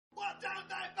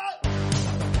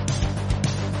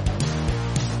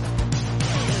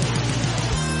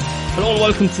Hello and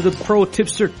welcome to the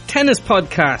ProTipster Tennis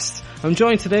Podcast. I'm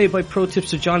joined today by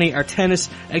ProTipster Johnny, our tennis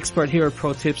expert here at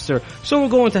ProTipster. So we're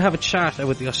going to have a chat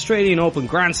about the Australian Open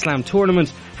Grand Slam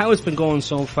tournament, how it's been going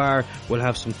so far. We'll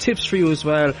have some tips for you as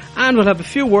well, and we'll have a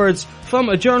few words from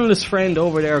a journalist friend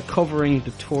over there covering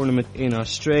the tournament in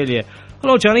Australia.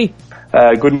 Hello, Johnny.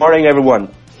 Good morning,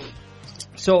 everyone.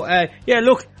 So,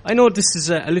 look, I know this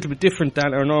is a little bit different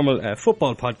than our normal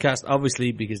football podcast,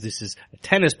 obviously, because this is a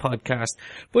tennis podcast,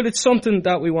 but it's something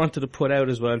that we wanted to put out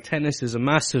as well. Tennis is a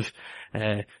massive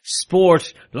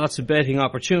sport, lots of betting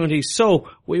opportunities, so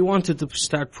we wanted to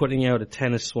start putting out a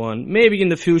tennis one. Maybe in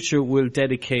the future we'll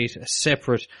dedicate a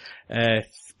separate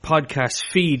podcast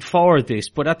feed for this,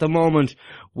 but at the moment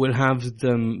we'll have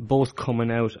them both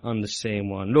coming out on the same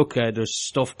one. Look, there's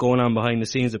stuff going on behind the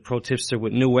scenes at ProTipster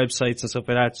with new websites and stuff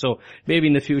like that, so maybe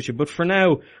in the future, but for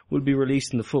now we'll be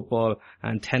releasing the football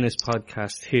and tennis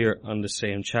podcast here on the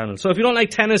same channel. So if you don't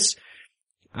like tennis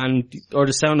or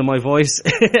the sound of my voice,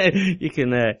 you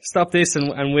can stop this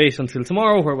and wait until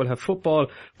tomorrow where we'll have football.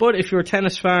 But if you're a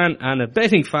tennis fan and a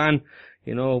betting fan,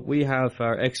 you know, we have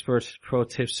our expert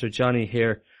ProTipster Johnny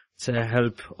here to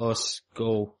help us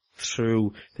go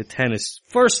through the tennis.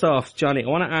 First off, Johnny, I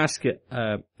want to ask you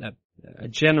a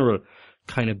general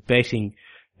kind of betting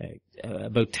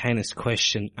about tennis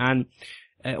question. And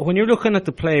when you're looking at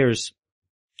the players,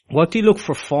 what do you look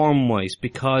for form-wise?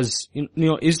 Because, you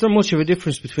know, is there much of a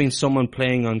difference between someone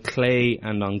playing on clay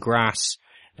and on grass?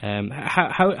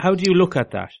 How do you look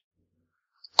at that?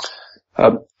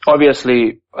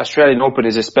 Obviously, Australian Open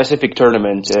is a specific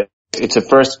tournament. It's the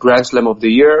first Grand Slam of the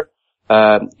year.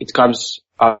 It comes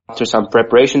after some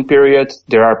preparation period.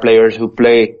 There are players who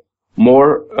play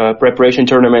more preparation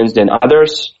tournaments than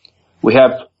others. We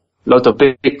have a lot of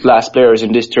big class players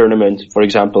in this tournament, for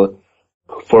example.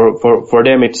 For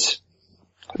them, it's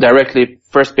directly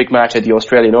first big match at the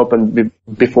Australian Open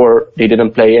before they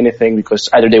didn't play anything because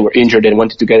either they were injured and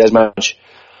wanted to get as much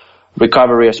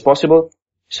recovery as possible.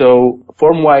 So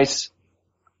form-wise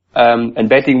and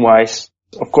betting-wise,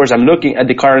 of course, I'm looking at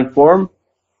the current form,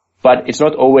 but it's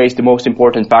not always the most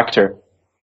important factor.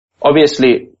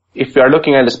 Obviously, if we are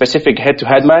looking at a specific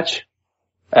head-to-head match,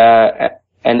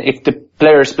 and if the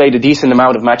players played a decent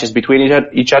amount of matches between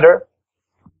each other,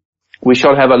 we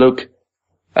shall have a look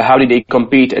at how did they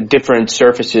compete at different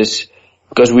surfaces,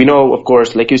 because we know, of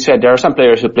course, like you said, there are some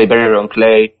players who play better on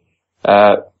clay,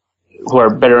 who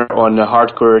are better on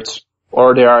hard courts,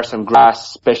 or there are some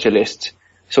grass specialists.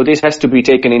 So this has to be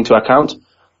taken into account.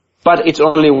 But it's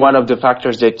only one of the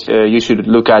factors that you should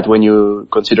look at when you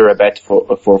consider a bet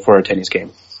for a tennis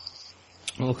game.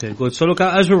 Okay, good. So look,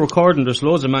 as we're recording, there's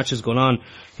loads of matches going on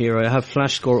here. I have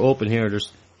Flash Score open here. There's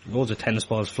loads of tennis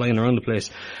balls flying around the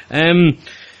place.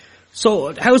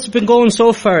 So how's it been going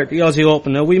so far at the Aussie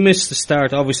Open? Now, we missed the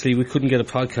start. Obviously, we couldn't get a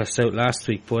podcast out last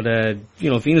week, but, you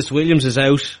know, Venus Williams is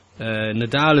out.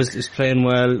 Nadal is playing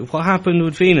well. What happened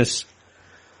with Venus?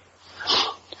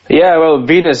 Yeah, well,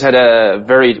 Venus had a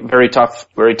very tough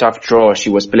draw. She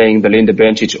was playing Belina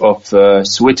Bencic of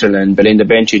Switzerland. Belina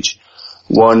Bencic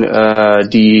won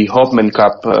the Hopman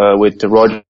Cup with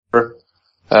Roger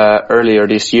earlier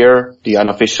this year, the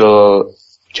unofficial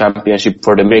championship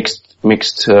for the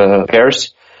mixed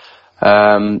pairs.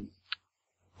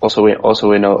 Also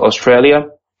in Australia.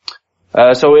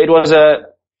 So it was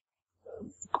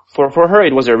for her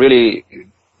it was a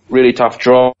really tough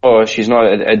draw. She's not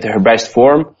at her best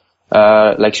form,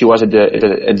 like she was at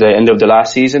the end of the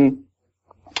last season.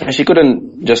 And she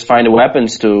couldn't just find the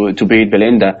weapons to beat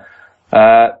Belinda.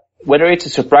 Whether it's a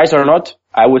surprise or not,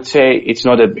 I would say it's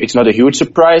not a huge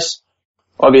surprise.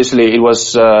 Obviously, it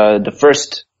was, the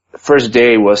first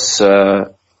day was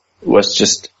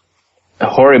just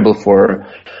horrible for,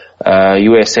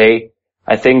 USA.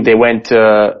 I think they went,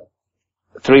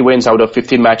 3 wins out of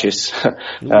 15 matches,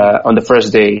 on the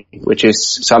first day, which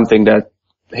is something that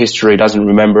history doesn't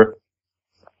remember.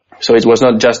 So it was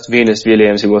not just Venus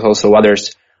Williams, it was also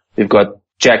others. We've got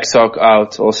Jack Sock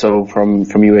out also from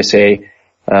USA,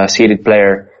 seeded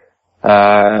player.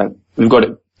 We've got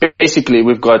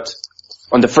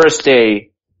on the first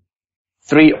day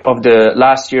 3 of the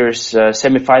last year's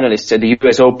semi-finalists at the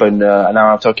US Open, and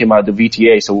now I'm talking about the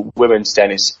VTA, so women's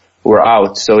tennis, who were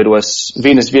out. So it was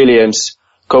Venus Williams,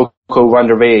 Coco van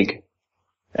der Weeg,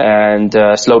 and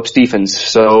Slope Stephens.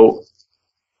 So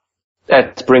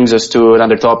that brings us to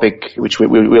another topic, which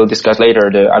we'll discuss later,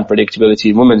 the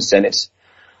unpredictability in women's tennis.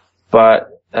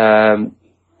 But the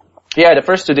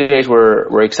first 2 days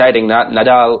were exciting.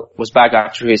 Nadal was back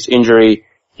after his injury.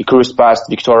 He cruised past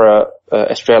Victoria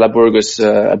Estrella Burgos,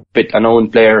 a bit unknown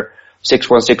player,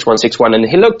 6-1, 6-1, 6-1, and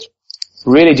he looked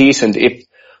really decent. If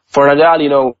for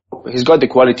Nadal, he's got the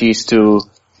qualities to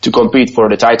compete for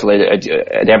the title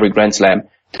at every Grand Slam.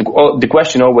 The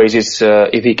question always is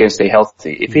if he can stay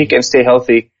healthy. If he can stay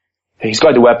healthy, he's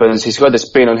got the weapons, he's got the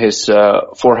spin on his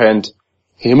forehand,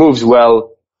 he moves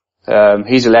well,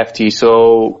 he's a lefty,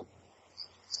 so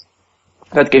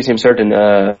that gives him certain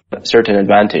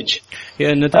advantage.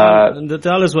 Yeah,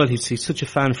 Nadal as well. He's such a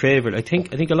fan favorite. I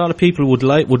think a lot of people would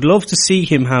love to see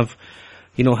him have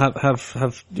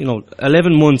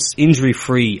 11 months injury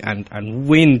free and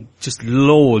win just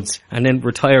loads and then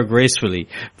retire gracefully.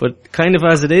 But kind of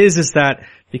as it is that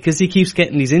because he keeps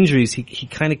getting these injuries, he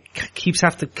kind of keeps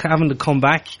having to come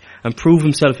back and prove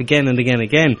himself again and again and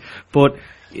again. But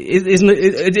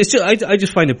I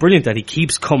just find it brilliant that he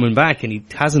keeps coming back and he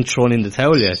hasn't thrown in the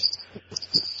towel yet.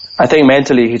 I think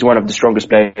mentally he's one of the strongest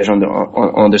players on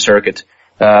the circuit.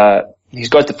 He's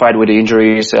got to fight with the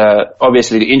injuries.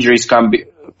 Obviously the injuries come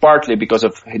partly because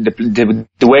of the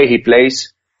way he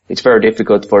plays. It's very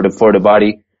difficult for the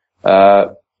body.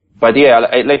 But yeah,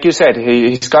 like you said,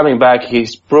 he's coming back.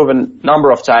 He's proven a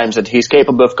number of times that he's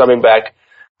capable of coming back.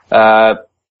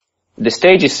 The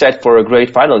stage is set for a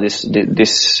great final this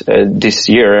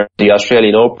year, the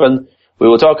Australian Open. We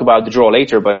will talk about the draw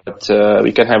later, but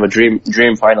we can have a dream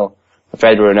final,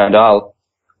 Federer and Nadal.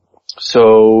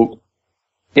 So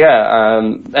yeah,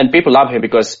 and people love him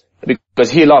because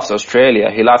he loves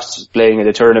Australia. He loves playing in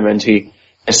the tournament. He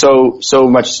has so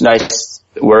much nice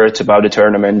words about the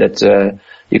tournament that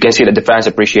you can see that the fans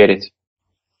appreciate it.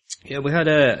 Yeah, we had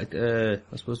I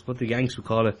suppose what the Yanks would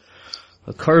call it,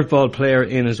 a curveball player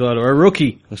in as well, or a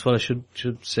rookie, that's what I should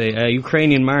say.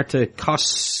 Ukrainian Marta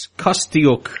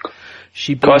Kostyuk.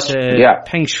 She beat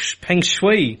Peng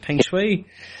Shui.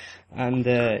 And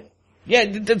yeah,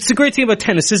 that's the great thing about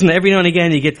tennis, isn't it? Every now and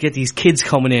again you get these kids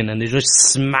coming in and they just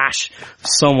smash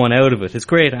someone out of it. It's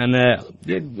great, and I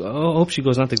hope she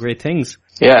goes on to great things.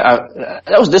 Yeah,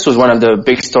 this was one of the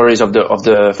big stories of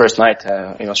the first night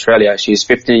in Australia. She's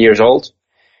 15 years old.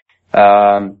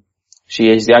 She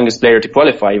is the youngest player to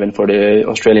qualify even for the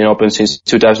Australian Open since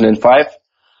 2005.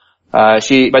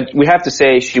 But we have to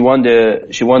say she won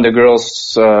the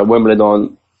girls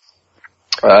Wimbledon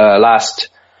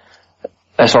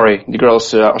the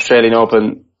girls Australian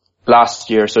Open last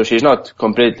year, so she's not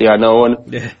completely unknown.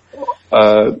 Yeah.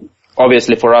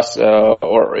 Obviously for us,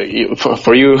 or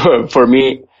for you, for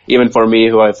me, even for me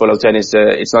who I follow tennis,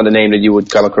 it's not a name that you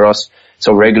would come across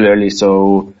so regularly,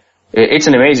 so it's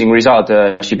an amazing result.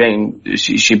 She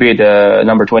beat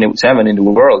number 27 in the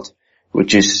world,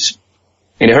 which is,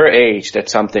 in her age,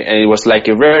 that's something, and it was like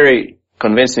a very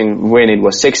convincing win. It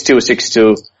was 6-2,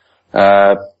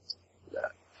 6-2.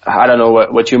 I don't know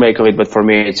what you make of it, but for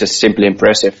me, it's just simply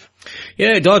impressive.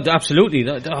 Yeah, absolutely.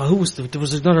 There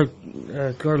was another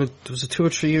girl, it was 2 or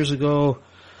 3 years ago.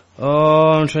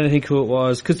 Oh, I'm trying to think who it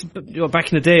was. Cause,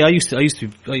 back in the day, I used to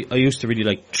really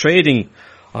like trading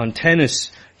on tennis,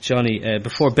 Johnny,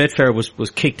 before Betfair was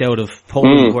kicked out of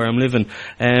Poland where I'm living.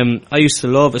 I used to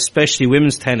love especially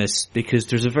women's tennis because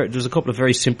there's a couple of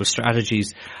very simple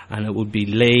strategies, and it would be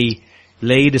lay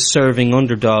the serving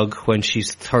underdog when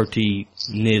she's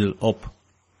 30-0 up.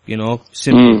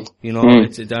 Simple.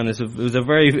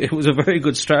 It was a very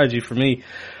good strategy for me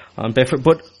on Betfair.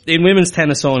 But in women's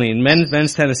tennis only, in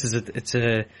men's tennis it's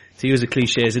to use a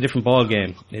cliche, it's a different ball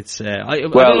game. It's I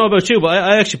don't know about you, but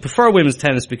I actually prefer women's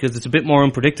tennis because it's a bit more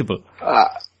unpredictable.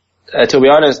 To be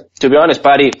honest,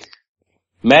 Paddy,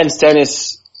 men's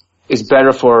tennis is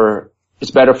better for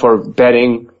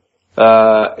betting.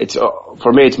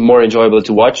 For me, it's more enjoyable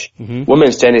to watch. Mm-hmm.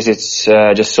 Women's tennis, it's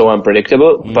just so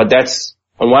unpredictable. Mm-hmm. But that's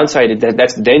on one side,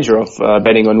 that's the danger of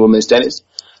betting on women's tennis.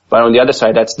 But on the other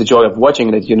side, that's the joy of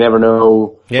watching, that you never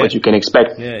know what you can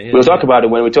expect. We'll talk about it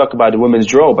when we talk about the women's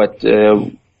draw, but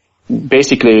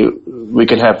basically we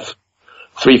can have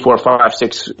 3, 4, 5,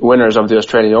 6 winners of the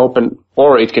Australian Open,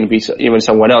 or it can be even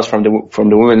someone else from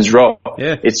the women's draw.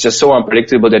 Yeah. It's just so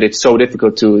unpredictable that it's so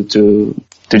difficult to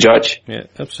judge. Yeah,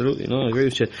 absolutely. No, I agree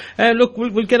with you. Look,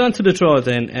 we'll get on to the draw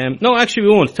then. No, actually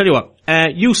we won't. Tell you what,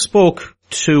 you spoke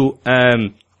to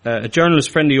a journalist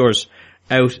friend of yours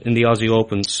out in the Aussie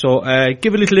Open. So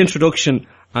give a little introduction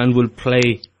and we'll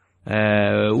play.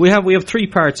 We have 3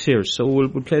 parts here, so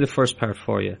we'll play the first part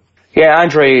for you. Yeah,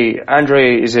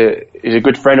 Andre is a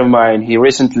good friend of mine. He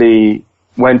recently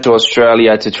went to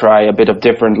Australia to try a bit of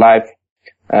different life,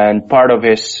 and part of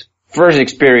his first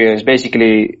experience,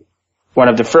 basically one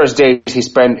of the first days he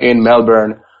spent in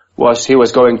Melbourne, was he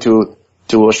was going to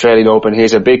Australian Open.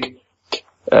 He's a big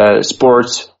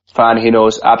sports fan. He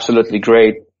knows absolutely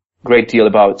great deal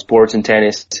about sports and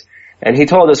tennis, and he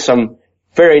told us some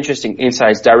very interesting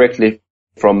insights directly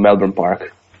from Melbourne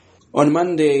Park. On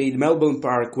Monday, Melbourne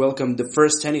Park welcomed the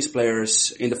first tennis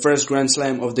players in the first Grand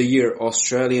Slam of the year,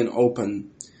 Australian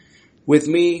Open. With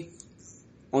me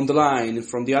on the line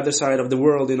from the other side of the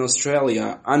world in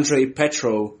Australia, Andrei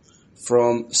Petrov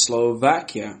from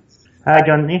Slovakia. Hi,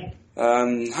 Johnny.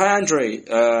 Hi, Andrei.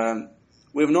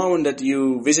 We've known that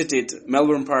you visited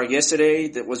Melbourne Park yesterday.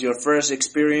 That was your first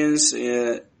experience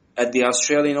at the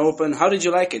Australian Open. How did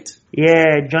you like it?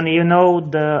 Yeah, Johnny, you know,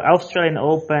 the Australian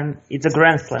Open, it's a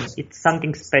Grand Slam. It's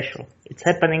something special. It's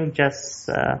happening just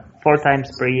 4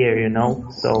 times per year, you know.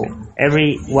 So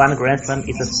every one Grand Slam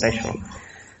is a special.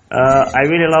 I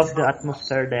really love the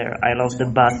atmosphere there. I love the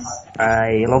buzz.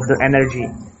 I love the energy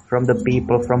from the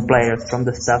people, from players, from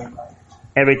the staff.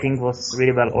 Everything was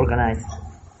really well organized.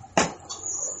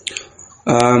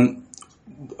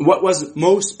 What was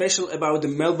most special about the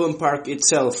Melbourne Park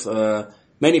itself?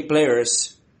 Many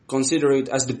players consider it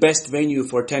as the best venue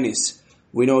for tennis.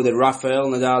 We know that Rafael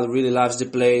Nadal really loves the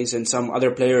place, and some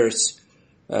other players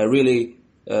really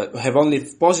have only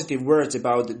positive words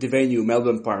about the venue,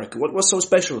 Melbourne Park. What was so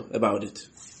special about it?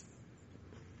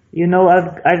 You know,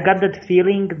 I've got that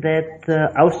feeling that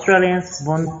Australians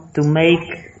want to make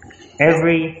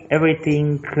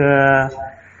everything.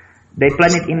 They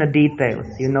plan it in the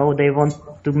details. You know, they want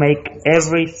to make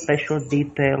every special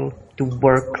detail to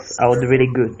work out really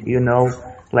good. You know,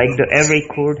 like every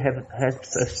court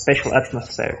has a special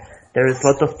atmosphere. There is a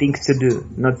lot of things to do,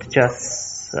 not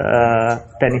just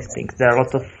tennis things. There are a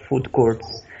lot of food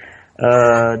courts.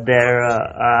 There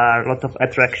are a lot of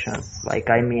attractions. Like,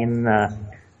 I mean,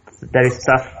 there is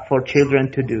stuff for children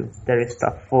to do. There is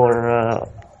stuff for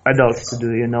adults to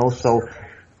do, you know. So,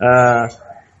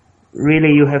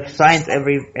 really, you have signs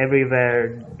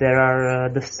everywhere. There are,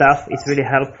 the staff is really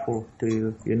helpful to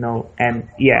you, you know. And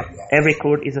yeah, every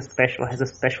court has a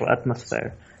special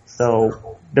atmosphere.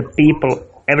 So, the people,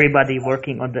 everybody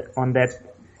working on that,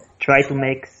 try to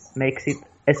makes it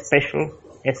as special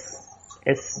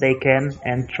as they can,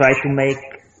 and try to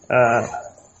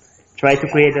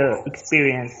create a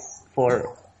experience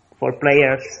for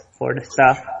players, for the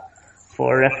staff,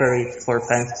 for referees, for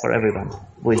fans, for everyone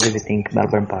who is visiting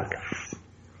Melbourne Park.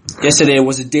 Yesterday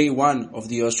was day 1 of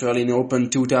the Australian Open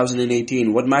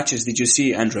 2018. What matches did you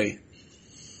see, Andrei?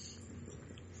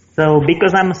 So,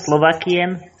 because I'm a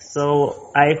Slovakian,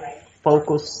 so I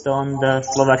focused on the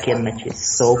Slovakian matches.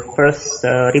 So, first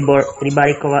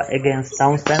Rybarikova against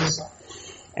Townsend,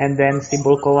 and then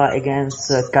Cibulkova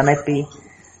against Kanepi.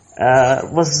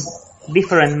 Was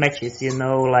different matches, you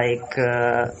know, like,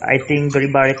 I think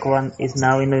Rybarikova is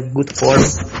now in a good form,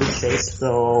 good shape,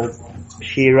 so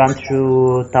she ran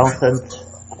through Townsend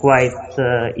quite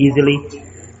easily.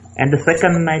 And the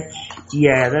second match,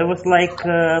 yeah, there was like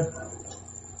a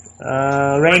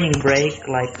raining break,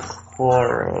 like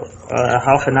for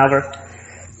half an hour,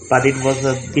 but it was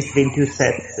between 2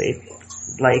 sets.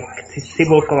 Like,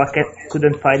 Cibulkova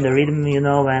couldn't find the rhythm, you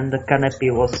know, and Kanepi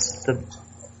was the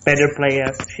better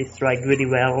player. She struck really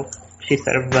well, she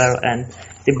served well, and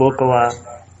Cibulkova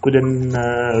couldn't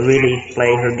really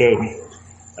play her game.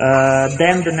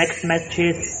 Then the next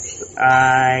matches,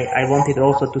 I wanted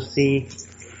also to see,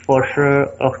 for sure,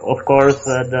 of course,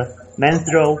 the men's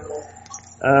draw.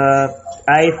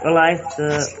 I've realized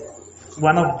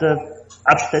one of the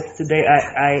upsets today.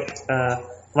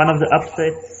 One of the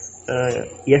upsets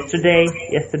yesterday.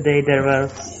 Yesterday there were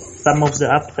some of the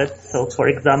upsets. So, for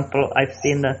example, I've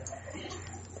seen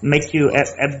Matthew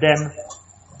Ebden,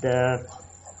 the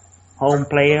home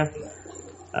player,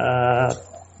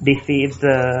 defeat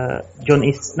John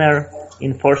Isner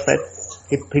in 4 sets.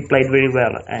 He played very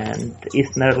well, and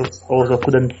Isner also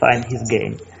couldn't find his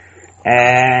game.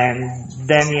 And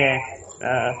then,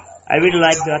 I really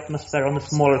like the atmosphere on the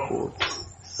smaller courts.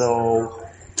 So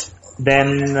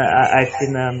then I've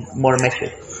seen more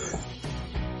matches.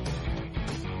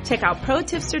 Check out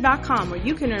ProTipster.com, where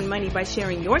you can earn money by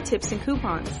sharing your tips and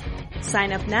coupons.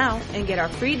 Sign up now and get our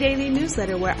free daily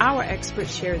newsletter where our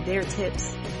experts share their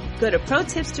tips. Go to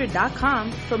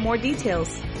ProTipster.com for more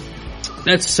details.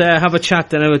 Let's have a chat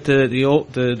then about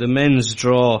the men's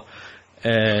draw,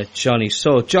 Johnny.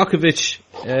 So Djokovic,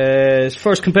 his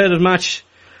first competitive match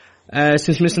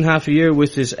since missing half a year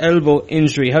with his elbow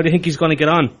injury. How do you think he's going to get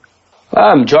on?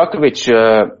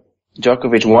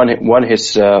 Djokovic won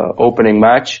his opening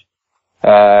match.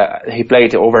 He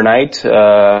played overnight.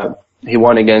 He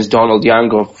won against Donald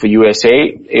Young of USA.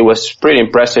 It was pretty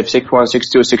impressive, 6-1,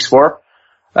 6-2,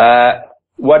 6-4.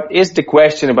 What is the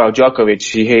question about Djokovic?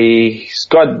 He's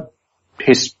got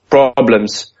his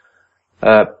problems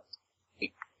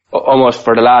almost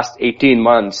for the last 18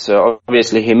 months.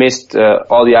 Obviously, he missed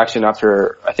all the action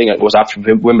after, I think it was after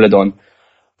Wimbledon.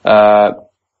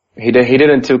 He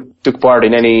didn't took part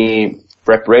in any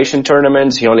preparation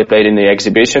tournaments. He only played in the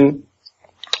exhibition.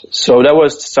 So there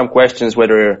was some questions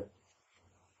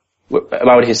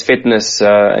about his fitness,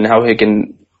 and how he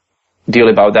can deal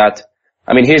about that.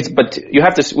 I mean,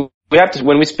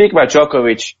 when we speak about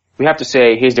Djokovic, we have to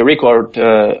say he's the record,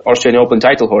 Australian Open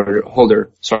title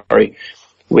holder,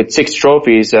 with 6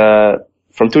 trophies,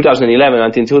 from 2011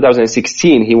 until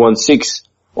 2016, he won 6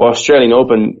 Australian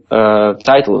Open,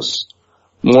 titles,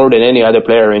 more than any other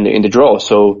player in the draw.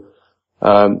 So,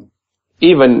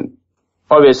 even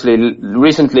obviously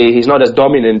recently he's not as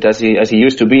dominant as he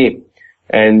used to be.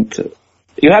 And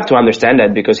you have to understand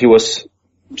that, because he was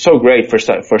so great for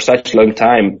such a long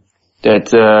time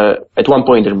that, at one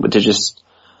point there just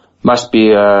must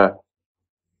be, a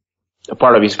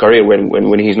part of his career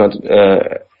when he's not,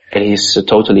 at his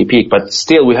totally peak. But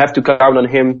still, we have to count on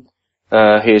him.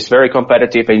 He's very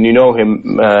competitive, and you know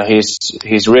him,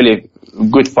 he's really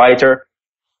good fighter.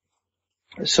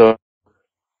 So,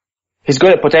 he's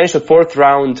got a potential 4th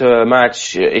round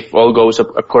match if all goes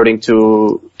according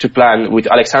to plan with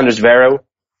Alexander Zverev,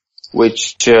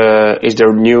 which is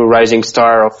the new rising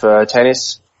star of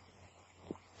tennis.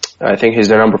 I think he's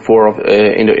the number 4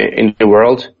 in the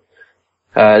world.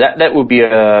 That would be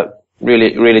a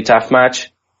really tough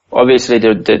match. Obviously,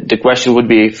 the question would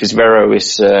be if Zverev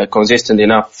is consistent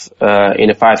enough in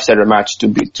a 5-setter match to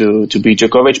beat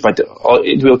Djokovic, but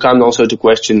it will come also to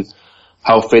question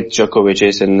how fit Djokovic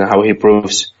is and how he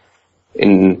proves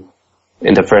in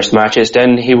the first matches.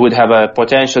 Then he would have a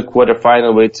potential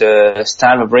quarterfinal with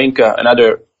Stan Wawrinka,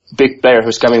 another big player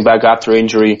who's coming back after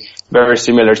injury, very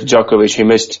similar to Djokovic. He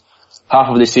missed half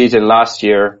of the season last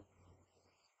year,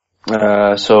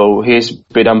 so he's a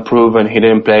bit unproven. He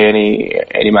didn't play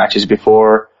any matches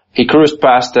before. He cruised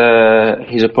past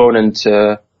his opponent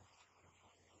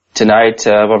tonight,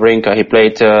 Wawrinka. He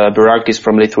played Berankis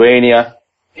from Lithuania.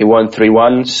 He won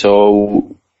 3-1,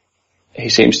 so he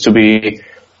seems to be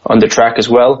on the track as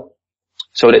well.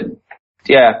 So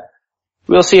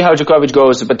we'll see how Djokovic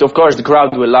goes, but of course the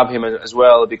crowd will love him as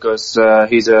well, because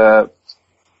he's a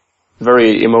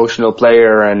very emotional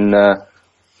player, and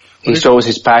he shows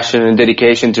his passion and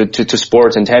dedication to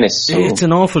sports and tennis. So. It's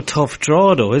an awful tough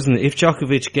draw though, isn't it? If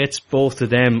Djokovic gets both of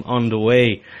them on the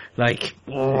way, like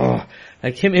him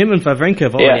and Wawrinka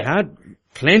have already had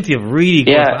plenty of really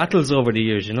good battles over the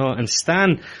years, and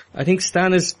I think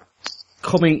Stan is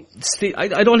coming still.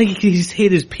 I don't think he's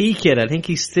hit his peak yet. I think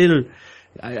he's still,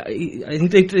 I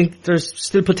think there's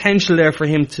still potential there for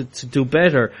him to do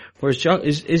better. Whereas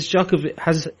is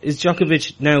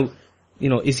Djokovic now,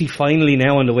 is he finally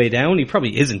now on the way down? He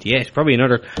probably isn't yet. Probably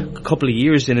another couple of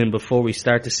years in him before we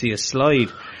start to see a slide.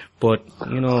 But, I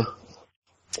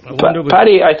wonder.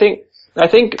 Paddy, I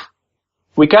think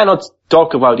we cannot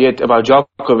talk about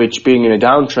Djokovic being in a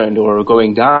downtrend or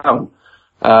going down.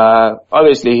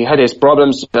 Obviously he had his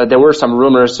problems. There were some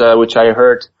rumors, which I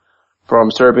heard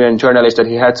from Serbian journalists, that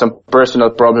he had some personal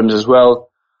problems as well.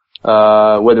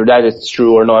 Whether that is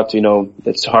true or not,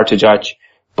 that's hard to judge.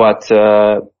 But,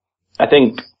 I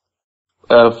think,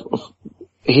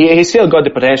 he still got the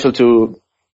potential to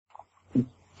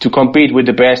compete with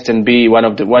the best and be one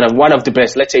of the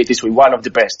best. Let's say it this way, one of the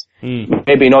best.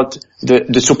 Maybe not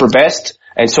the super best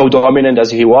and so dominant as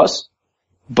he was,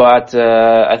 but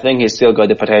I think he's still got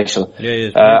the potential.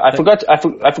 I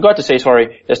forgot to say,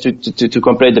 sorry, just to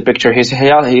complete the picture.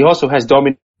 He also has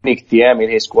Dominic Thiem in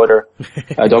his squad.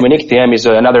 Dominic Thiem is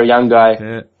another young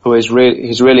guy who is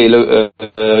he's really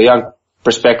a young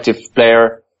perspective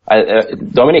player.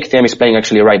 Dominic Thiem is playing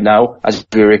actually right now as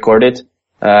we recorded.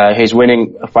 He's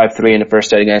winning 5-3 in the first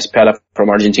set against Pella from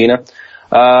Argentina.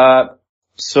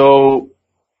 So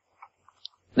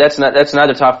that's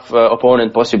another tough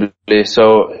opponent possibly.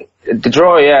 So the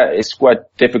draw, is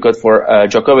quite difficult for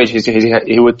Djokovic.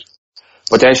 He would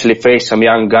potentially face some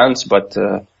young guns, but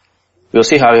we'll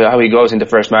see how he goes in the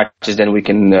first matches. Then we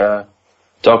can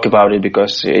talk about it,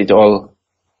 because it all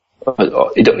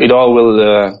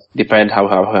will depend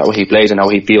how he plays and how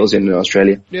he feels in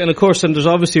Australia. Yeah, and of course, and there's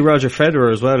obviously Roger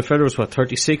Federer as well. Federer's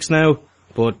 36 now,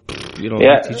 but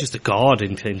he's just a god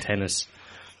in tennis.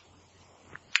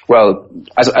 Well,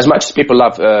 as much as people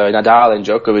love Nadal and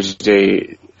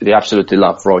Djokovic, they absolutely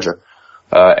love Roger.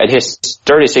 At his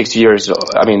 36 years,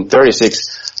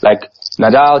 36, like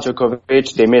Nadal,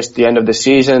 Djokovic, they missed the end of the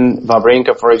season.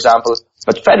 Wawrinka, for example,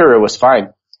 but Federer was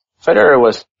fine. Federer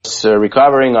was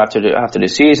recovering after the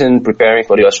season, preparing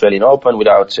for the Australian Open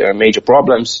without major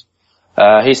problems.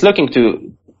 He's looking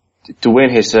to win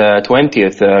his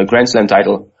 20th Grand Slam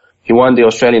title. He won the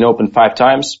Australian Open 5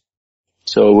 times,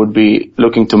 so would be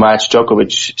looking to match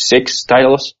Djokovic's 6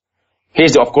 titles.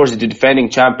 he's of course the defending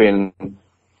champion.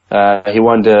 He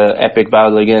won the epic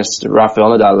battle against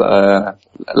Rafael Nadal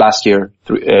last year.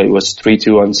 It was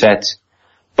 3-2 on set.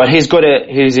 But he's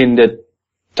in the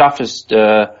toughest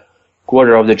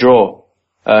quarter of the draw.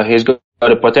 He's got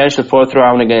a potential fourth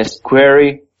round against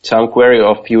Sam Querrey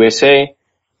of USA,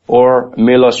 or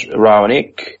Milos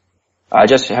Raonic. I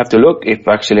just have to look if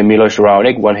actually Milos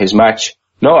Raonic won his match.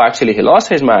 No, actually he lost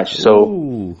his match. So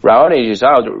Raonic is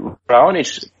out.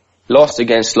 Raonic lost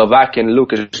against Slovakian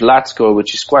Lukas Latsko,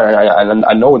 which is quite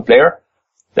a known player.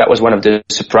 That was one of the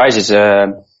surprises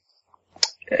at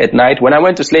night. When I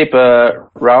went to sleep,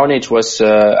 Raonic was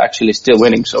actually still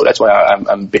winning, so that's why I'm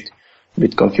a bit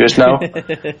confused now.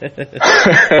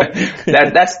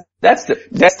 That's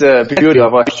the beauty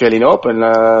of Australian Open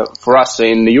for us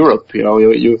in Europe. You know,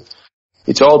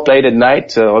 it's all played at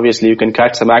night. Obviously, you can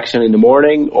catch some action in the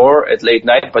morning or at late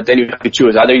night, but then you have to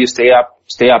choose. Either you stay up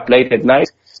late at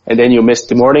night and then you miss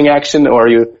the morning action, or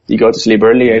you go to sleep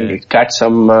early and you catch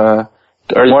some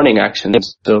early morning action.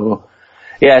 So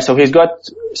he's got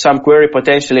some query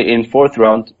potentially in fourth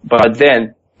round, but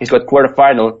then he's got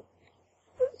quarterfinal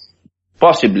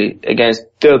possibly against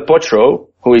Del Potro,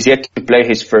 who is yet to play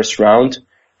his first round.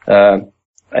 I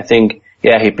think,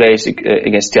 he plays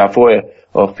against Tiafoe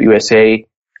of USA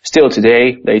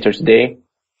later today.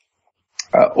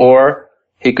 Or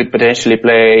he could potentially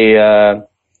play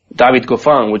David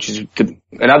Goffin, which is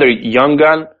another young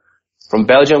gun from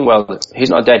Belgium. Well, he's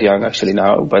not that young actually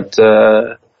now, but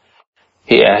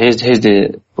he's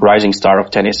the rising star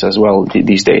of tennis as well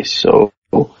these days. So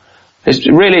it's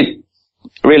really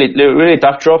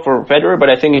tough draw for Federer, but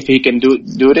I think if he can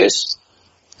do this,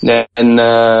 then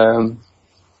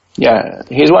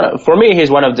he's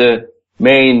one of the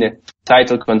main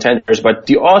title contenders. But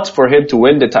the odds for him to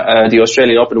win the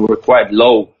Australian Open were quite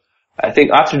low. I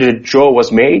think after the draw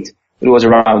was made, it was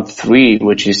around 3,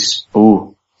 which is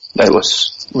that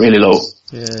was really low.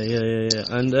 Yeah.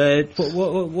 And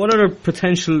what other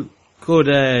potential good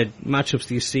matchups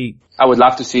do you see? I would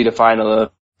love to see the final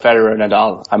of Federer and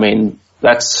Nadal. I mean,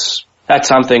 that's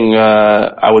something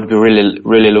I would be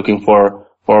really looking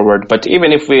forward. But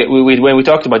even if when we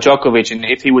talked about Djokovic, and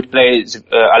if he would play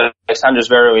Alexander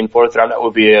Zverev in fourth round, that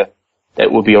would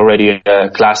be already a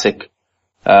classic.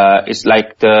 It's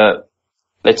like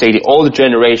let's say the old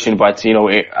generation, but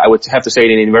I would have to say it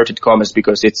in inverted commas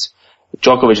because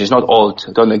Djokovic is not old.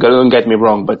 Don't get me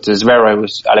wrong, but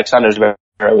Alexander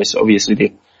Zverev is obviously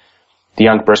the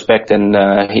young prospect, and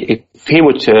if he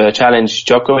would challenge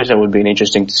Djokovic, that would be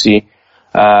interesting to see.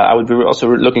 I would be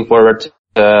also looking forward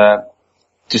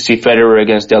to see Federer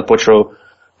against Del Potro,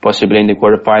 possibly in the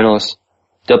quarterfinals.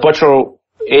 Del Potro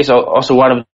is also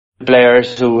one of the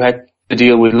players who had to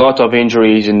deal with a lot of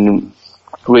injuries in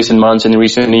recent months and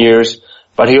recent years,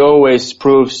 but he always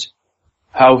proves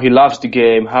how he loves the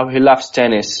game, how he loves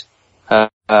tennis,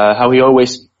 how he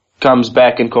always comes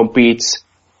back and competes.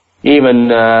 Even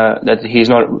that he's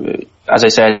not, as I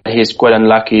said, he's quite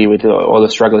unlucky with all the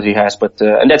struggles he has, but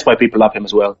and that's why people love him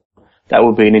as well. That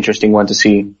would be an interesting one to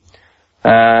see.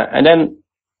 And then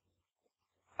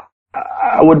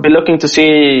I would be looking to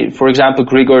see, for example,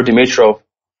 Grigor Dimitrov,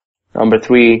 number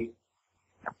 3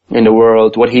 in the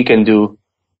world, what he can do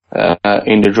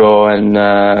in the draw,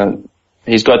 and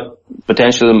he's got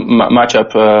potential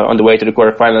matchup on the way to the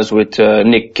quarterfinals with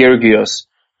Nick Kyrgios.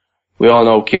 We all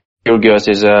know Kyrgios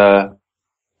is a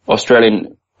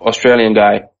Australian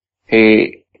guy.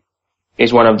 He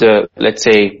is one of the, let's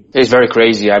say, he's very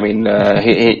crazy. I mean,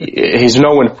 he's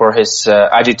known for his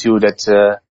attitude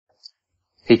that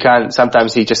he can't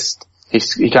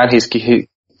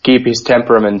keep his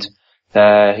temperament.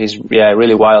 He's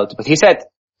really wild. But he said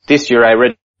this year, I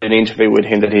read an interview with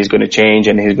him, that he's going to change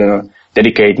and he's going to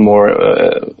dedicate more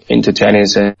into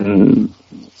tennis. But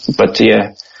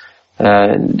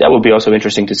that would be also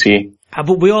interesting to see.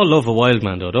 But we all love a wild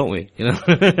man, though, don't we?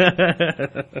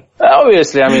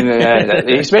 Obviously, I mean,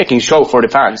 he's making show for the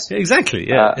fans. Exactly.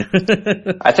 Yeah.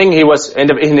 I think he was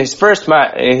in his first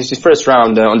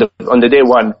round on the day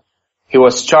one. He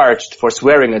was charged for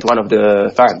swearing at one of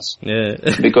the fans. Yeah.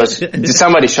 Because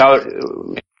somebody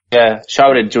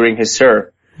shouted during his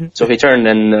serve. So he turned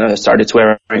and started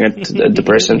swearing at the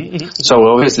person. So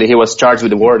obviously he was charged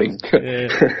with a warning. Yeah.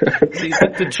 See,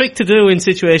 the trick to do in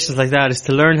situations like that is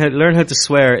to learn how to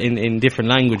swear in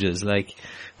different languages. Like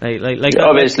Like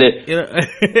obviously, you know,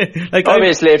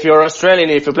 obviously, if you're Australian,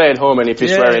 if you play at home and if you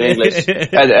swear in English,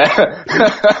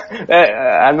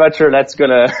 I'm not sure that's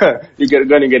you're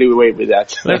gonna get away with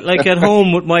that. like at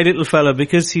home with my little fella,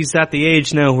 because he's at the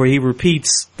age now where he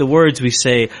repeats the words we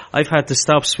say. I've had to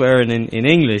stop swearing in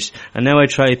English, and now I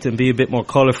try to be a bit more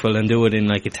colourful and do it in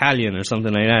like Italian or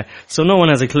something like that, so no one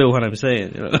has a clue what I'm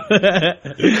saying. You know?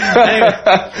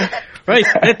 Anyway,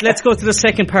 right, let's go to the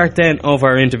second part then of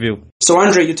our interview. So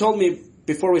Andre, you told me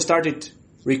before we started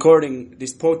recording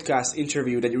this podcast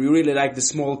interview that you really liked the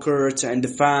small courts and the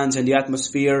fans and the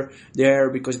atmosphere there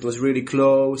because it was really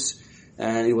close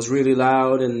and it was really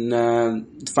loud and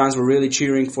the fans were really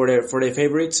cheering for their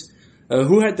favorites.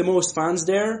 Who had the most fans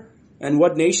there, and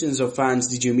what nations of fans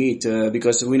did you meet?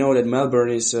 Because we know that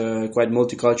Melbourne is quite a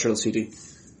multicultural city.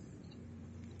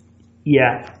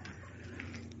 Yeah.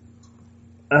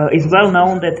 It's well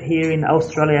known that here in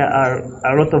Australia are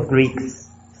a lot of Greeks,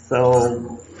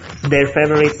 so their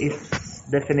favorite is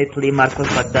definitely Marcos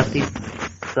Bagdatis.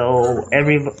 So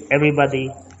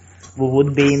everybody who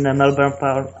would be in the Melbourne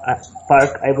Park,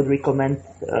 I would recommend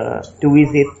to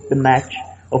visit the match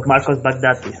of Marcos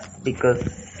Bagdatis, because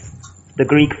the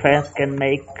Greek fans can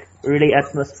make really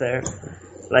atmosphere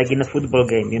like in a football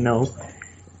game, you know.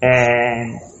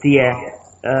 And yeah.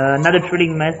 Another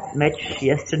thrilling match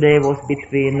yesterday was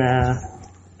between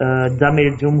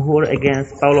Damir Jumhur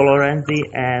against Paolo Lorenzi,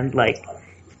 and like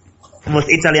was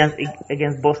Italians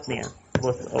against Bosnians. It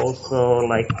was also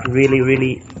like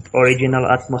really original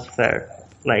atmosphere,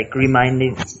 like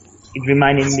reminding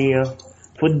me of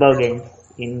football games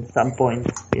in some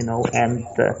points, you know. And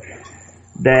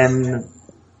then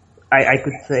I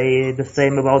could say the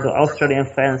same about the Australian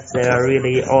fans. They are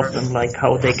really awesome, like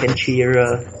how they can cheer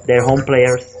their home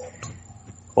players,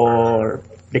 or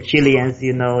the Chileans,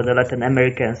 you know, the Latin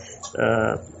Americans,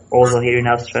 also here in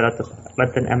Australia,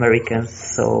 Latin Americans.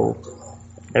 So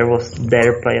there was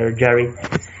their player, Jerry.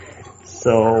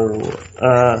 So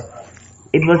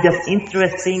it was just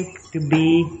interesting to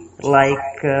be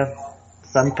like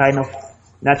some kind of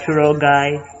natural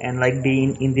guy and like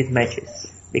being in these matches.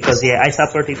 Because yeah, I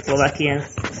supported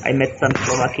Slovakians, I met some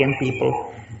Slovakian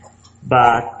people,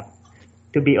 but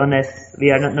to be honest,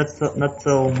 we are not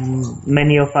so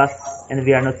many of us, and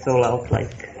we are not so loud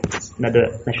like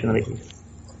other nationalities.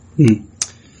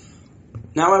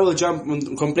 Now I will jump on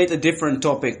a completely different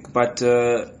topic, but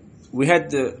we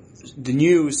had the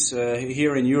news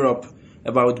here in Europe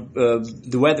about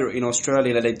the weather in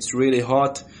Australia, that it's really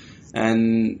hot,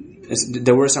 and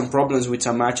there were some problems with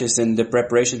some matches in the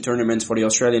preparation tournaments for the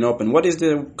Australian Open. What is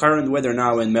the current weather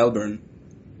now in Melbourne?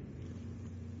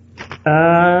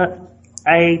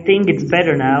 I think it's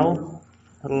better now.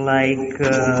 Like,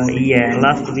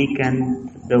 last weekend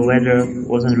the weather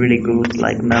wasn't really good.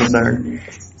 Like Melbourne,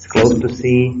 it's close to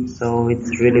sea, so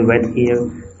it's really wet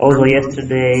here. Also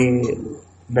yesterday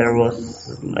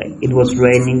it was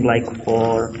raining like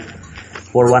for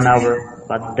 1 hour,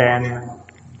 but then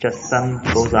just sun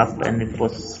goes up and it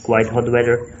was quite hot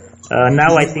weather.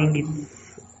 Now I think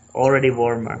it's already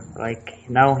warmer. Like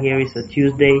now here is a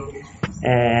Tuesday,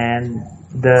 and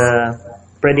the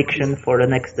prediction for the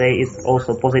next day is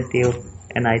also positive,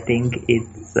 and I think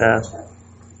it's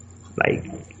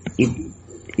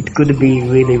it could be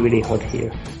really hot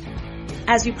here.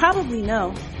 As you probably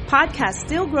know, podcasts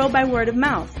still grow by word of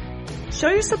mouth. Show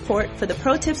your support for the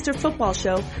ProTipster Football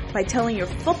Show by telling your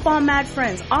football-mad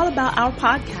friends all about our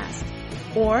podcast,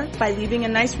 or by leaving a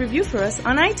nice review for us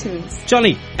on iTunes.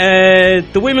 Johnny,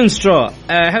 the women's draw,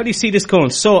 how do you see this going?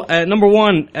 So, number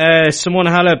one, Simona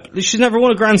Halep, she's never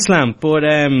won a Grand Slam, but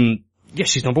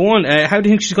she's number one. How do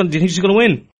you think she's going to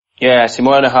win? Yeah,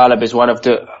 Simona Halep is one of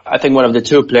the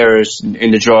two players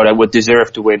in the draw that would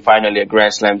deserve to win finally a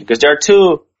Grand Slam, because there are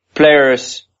two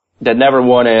players that never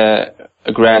won a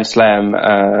Grand Slam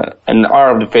and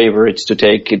are the favorites to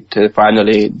take it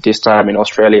finally this time in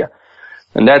Australia.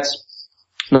 And that's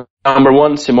number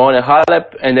one, Simona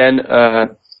Halep, and then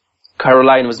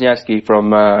Caroline Wozniacki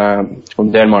from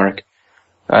Denmark.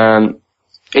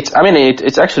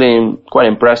 It's actually quite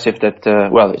impressive that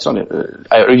it's not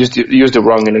I used the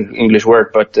wrong English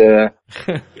word, but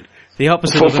the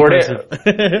opposite of impressive.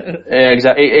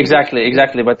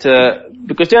 Exactly. But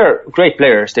because they're great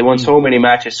players, they won so many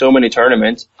matches, so many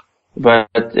tournaments. But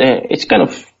it's kind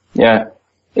of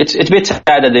it's a bit sad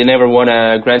that they never won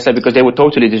a Grand Slam, because they would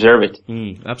totally deserve it.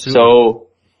 Absolutely. So,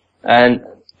 and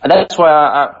that's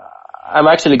why I'm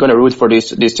actually going to root for these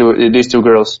two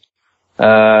girls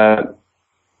to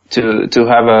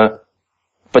have a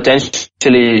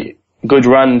potentially good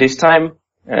run this time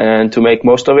and to make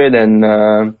most of it, and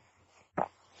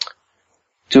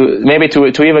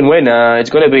to even win.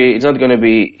 It's not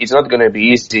gonna be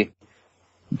easy.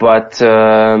 But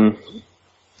Halep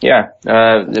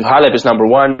is number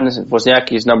 1,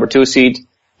 Wozniacki is number 2 seed.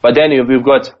 But then we've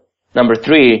got number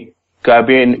 3,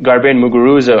 Garbiñe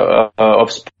Muguruza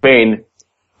of Spain,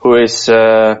 who is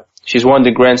she's won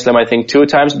the Grand Slam I think 2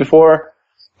 times before.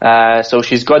 So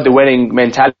she's got the winning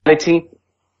mentality.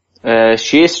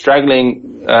 She is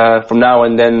struggling from now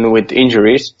and then with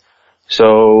injuries.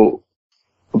 So,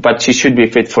 but she should be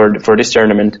fit for this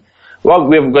tournament. Well,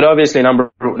 we've got obviously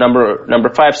number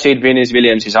 5 seed Venus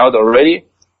Williams is out already.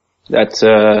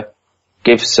 That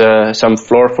gives some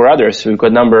floor for others. We've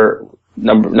got number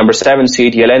 7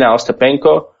 seed Jelena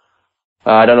Ostapenko.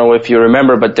 I don't know if you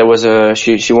remember, but there was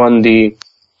she won the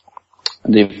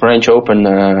French Open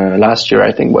last year,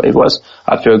 I think it was,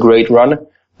 after a great run.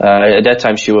 At that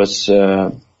time she was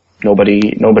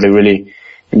nobody really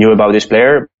knew about this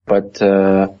player, but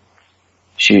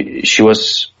she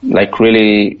was like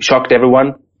really shocked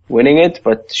everyone winning it,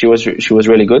 but she was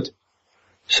really good.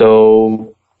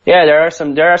 So yeah, there are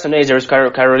some names. There's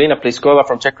Karolina Pliskova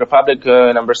from Czech Republic,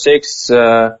 number 6,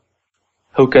 who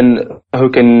can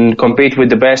compete with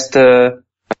the best.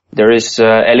 There is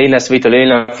Elina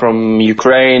Svitolina from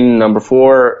Ukraine, number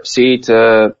 4 seed.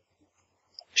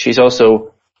 She's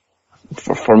also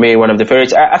for me one of the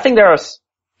favorites. I think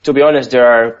to be honest, there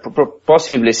are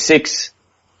possibly 6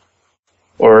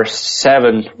 or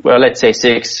 7, well, let's say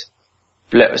 6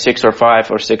 or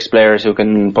 5 or 6 players who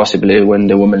can possibly win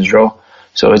the women's draw.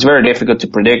 So it's very difficult to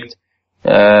predict.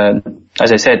 As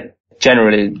I said,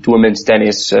 generally women's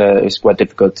tennis is quite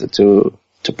difficult to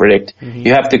predict. Mm-hmm.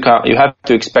 You have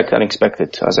to expect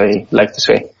unexpected, as I like to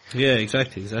say. Yeah,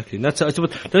 exactly. And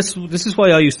this is why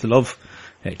I used to love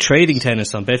trading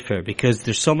tennis on Betfair, because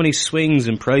there's so many swings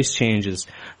and price changes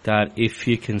that if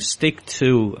you can stick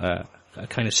to a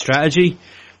kind of strategy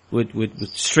with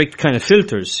strict kind of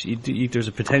filters, there's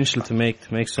a potential to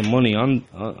make some money on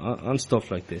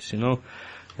stuff like this, you know.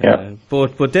 Yeah.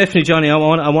 But definitely, Johnny,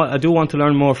 I do want to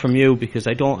learn more from you, because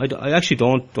I actually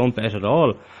don't bet at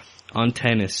all on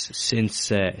tennis since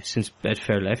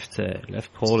Betfair left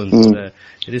Poland.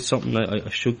 It is something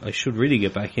I should really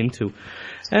get back into.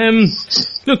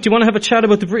 Look, do you want to have a chat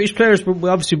about the British players?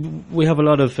 We have a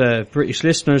lot of British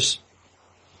listeners.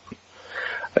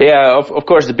 Yeah, of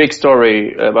course, the big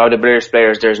story about the British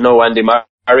players, there's no Andy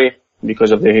Murray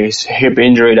because of his hip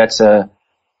injury. That's a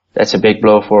big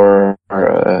blow for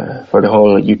the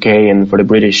whole UK and for the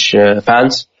British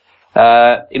fans.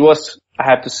 It was, I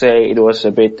have to say, it was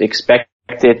a bit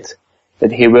expected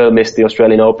that he will miss the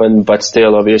Australian Open, but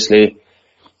still, obviously,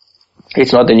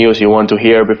 it's not the news you want to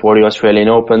hear before the Australian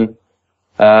Open.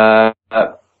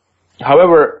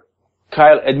 However,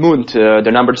 Kyle Edmund,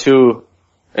 the number 2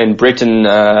 in Britain,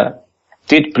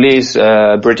 did please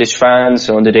British fans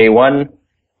on the day 1.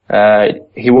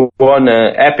 He won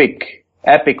an epic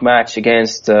match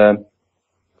against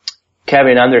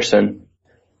Kevin Anderson.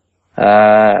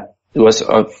 It was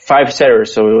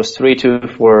 5-setters, so it was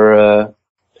 3-2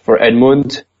 for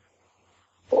Edmund.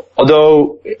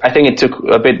 Although I think it took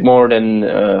a bit more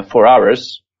than 4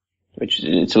 hours, which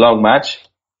it's a long match.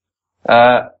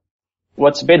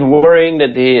 What's a bit worrying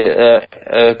that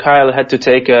Kyle had to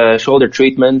take a shoulder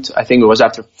treatment. I think it was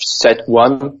after set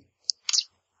 1.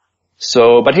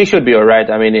 So, but he should be alright.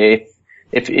 I mean,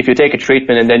 if you take a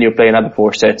treatment and then you play another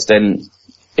 4 sets, then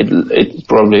it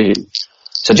probably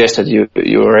suggests that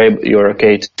you're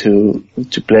okay to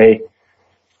play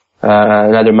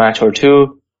another match or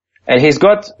 2. And he's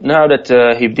got, now that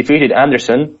he defeated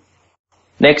Anderson,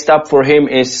 next up for him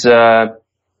is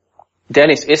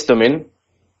Denis Istomin.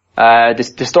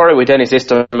 The story with Denis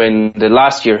Istomin, the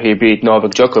last year he beat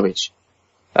Novak Djokovic,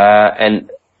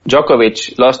 and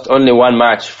Djokovic lost only 1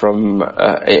 match from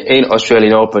in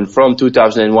Australian Open from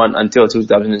 2001 until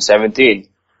 2017.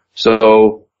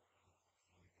 So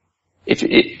if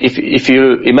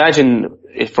you imagine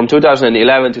from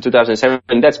 2011 to 2007,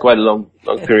 that's quite a long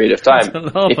period of time.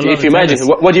 If you imagine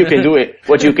what you can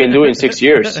do in 6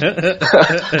 years.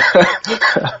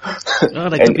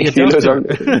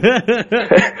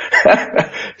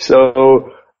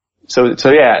 So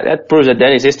yeah, that proves that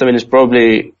Denis Istomin is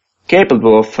probably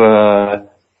capable of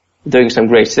doing some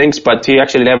great things, but he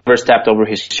actually never stepped over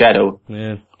his shadow.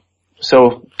 Yeah.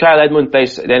 So Kyle Edmund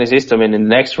plays Denis Istomin in the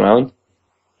next round.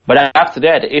 But after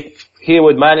that, if he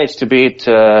would manage to beat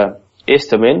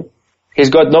Istomin,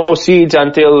 he's got no seeds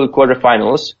until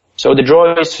quarterfinals. So the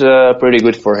draw is pretty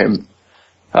good for him.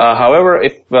 However,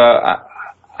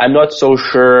 I'm not so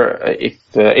sure if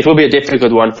it will be a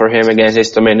difficult one for him against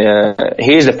Istomin.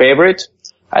 He is the favorite.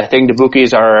 I think the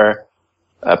bookies are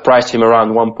priced him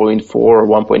around 1.4 or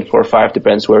 1.45,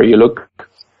 depends where you look.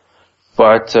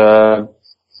 But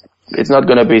it's not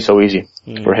going to be so easy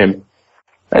for him.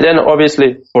 And then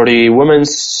obviously for the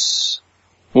women's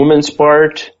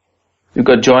part, you've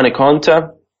got Johanna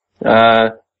Konta.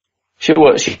 She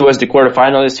was the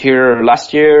quarterfinalist here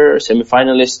last year,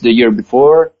 semifinalist the year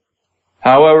before.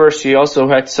 However, she also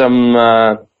had some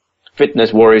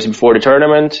fitness worries before the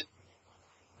tournament.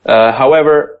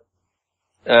 However,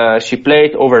 she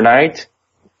played overnight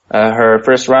her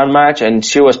first round match, and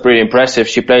she was pretty impressive.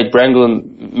 She played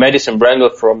Madison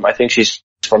Brangle I think she's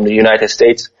from the United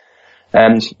States,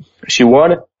 and she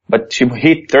won, but she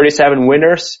hit 37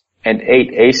 winners and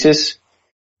 8 aces,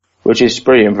 which is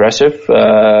pretty impressive.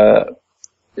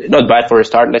 Not bad for a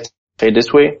start, let's say it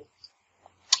this way.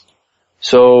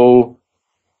 So,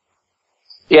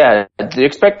 yeah, the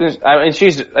expectancy,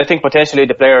 she's, I think, potentially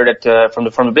the player that, from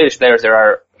the British players that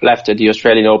are left at the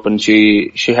Australian Open,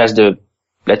 she has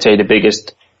let's say the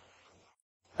biggest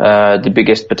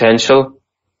potential.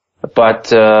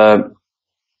 But,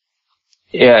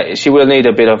 yeah, she will need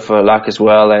a bit of luck as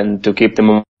well, and to keep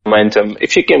the momentum.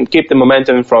 If she can keep the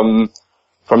momentum from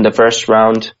the first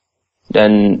round,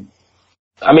 then,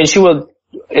 she will,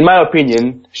 in my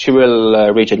opinion, she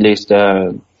will reach at least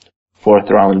the fourth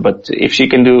round. But if she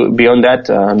can do beyond that,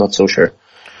 I'm not so sure.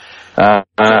 There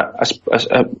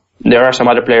are some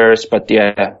other players, but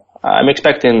yeah, I'm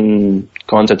expecting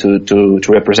Konta to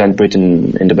represent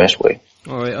Britain in the best way.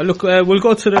 All right, look, we'll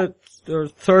go to the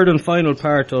third and final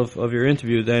part of your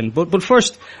interview then. But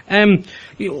first,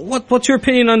 what's your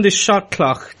opinion on this shot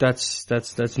clock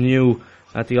that's new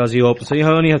at the Aussie Open? So you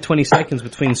only have 20 seconds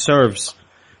between serves.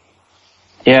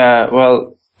 Yeah,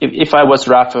 well, if I was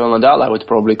Rafael Nadal, I would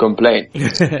probably complain.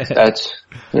 That's,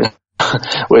 and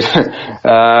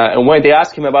when they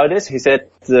asked him about this, he said,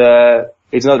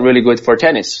 it's not really good for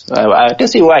tennis. I can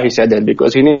see why he said that,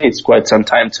 because he needs quite some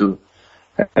time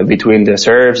between the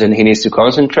serves, and he needs to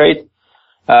concentrate.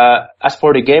 As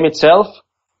for the game itself,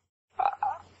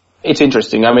 it's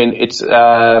interesting. It's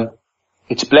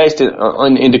placed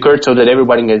in the court so that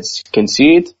everybody can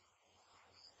see it.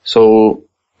 So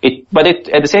but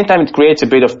at the same time, it creates a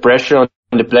bit of pressure on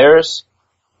the players.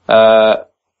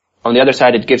 On the other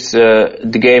side, it gives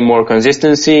the game more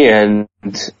consistency, and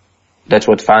that's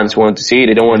what fans want to see.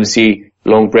 They don't want to see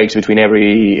long breaks between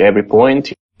every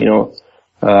point,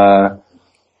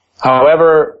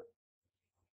 However,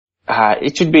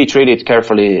 it should be treated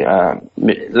carefully.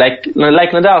 Like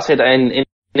Nadal said, in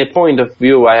a point of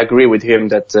view, I agree with him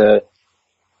that,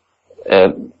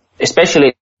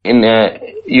 especially you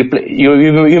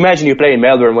imagine you play in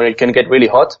Melbourne when it can get really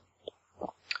hot,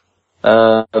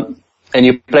 and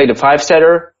you play the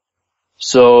 5-setter.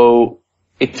 So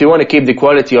if you want to keep the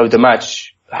quality of the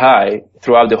match high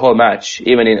throughout the whole match,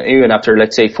 even after,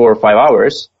 let's say, 4 or 5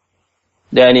 hours,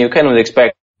 then you cannot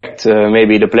expect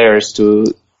maybe the players to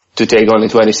take only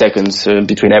 20 seconds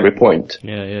between every point.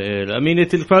 Yeah.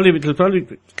 It'll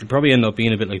probably end up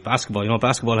being a bit like basketball.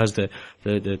 Basketball has the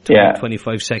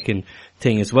 25 second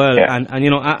thing as well. Yeah. And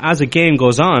as a game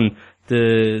goes on,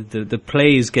 the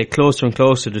plays get closer and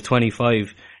closer to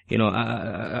 25.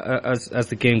 As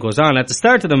the game goes on. At the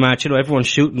start of the match, everyone's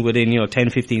shooting within, 10,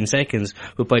 15 seconds.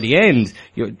 But by the end,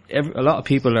 a lot of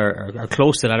people are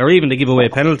close to that, or even they give away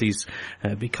penalties,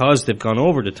 because they've gone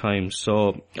over the time.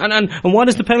 So, and what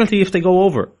is the penalty if they go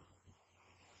over?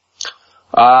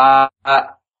 I'm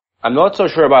not so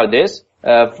sure about this.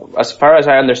 As far as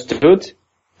I understood,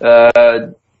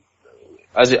 as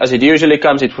it usually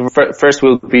comes, it first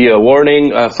will be a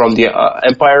warning, from the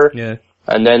umpire. Yeah.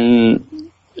 And then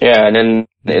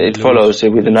it follows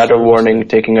with another warning,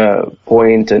 taking a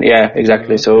point, and yeah,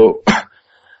 exactly. So,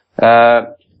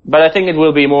 but I think it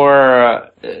will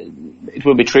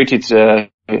be treated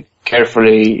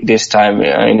carefully this time.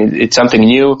 It's something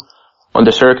new on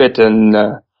the circuit, and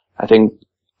I think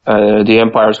the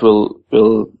umpires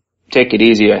will take it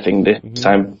easy, I think, this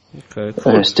time. Okay,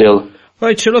 cool. Still.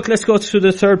 Right, so look, let's go to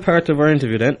the third part of our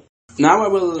interview then. Now I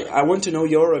want to know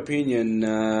your opinion.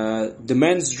 The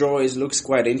men's draw looks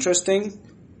quite interesting.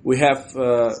 We have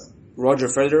Roger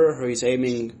Federer, who is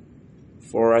aiming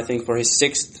for his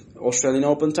 6th Australian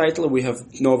Open title. We have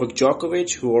Novak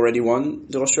Djokovic, who already won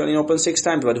the Australian Open 6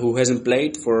 times, but who hasn't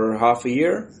played for half a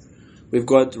year. We've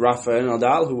got Rafael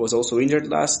Nadal, who was also injured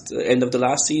end of the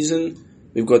last season.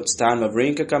 We've got Stan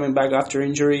Wawrinka coming back after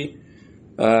injury.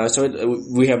 So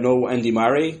we have no Andy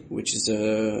Murray, which is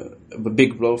a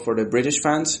big blow for the British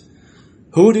fans.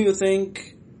 Who do you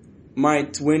think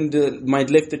might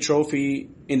lift the trophy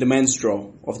in the men's draw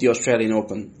of the Australian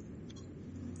Open?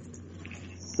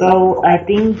 So I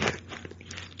think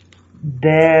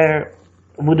there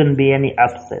wouldn't be any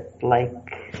upset. Like,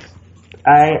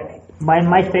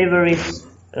 my favorite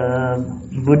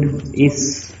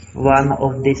is one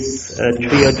of this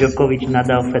trio: Djokovic,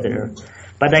 Nadal, Federer.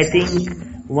 But I think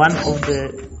one of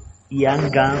the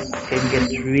young guns can get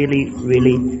really,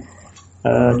 really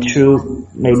through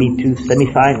maybe to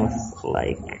semifinals.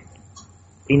 Like,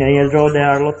 in a draw, there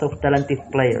are a lot of talented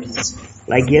players.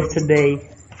 Like yesterday,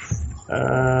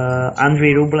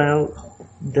 Andrei Rublev,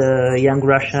 the young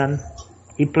Russian,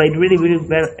 he played really, really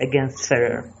well against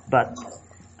Federer. But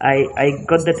I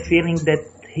got that feeling that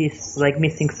he's like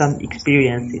missing some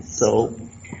experiences. So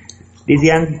these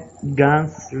young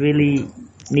guns really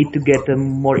need to get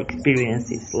more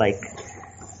experiences. Like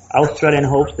Australian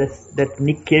hopes that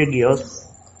Nick Kyrgios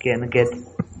can get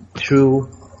through,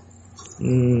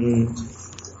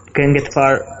 can get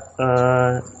far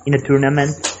in a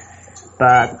tournament,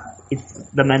 but it's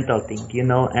the mental thing, you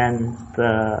know. And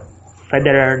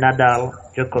Federer, Nadal,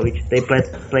 Djokovic, they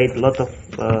played a lot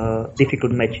of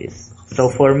difficult matches. So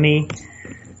for me,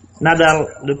 Nadal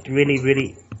looked really,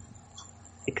 really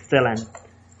excellent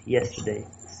yesterday.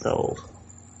 So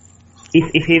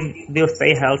if he will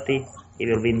stay healthy, he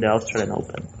will win the Australian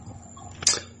Open.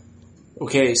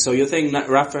 Okay, so you think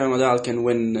Rafael Nadal can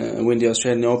win the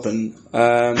Australian Open?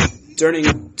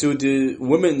 Turning to the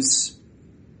women's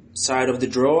side of the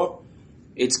draw,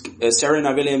 it's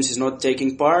Serena Williams is not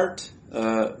taking part.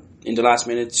 In the last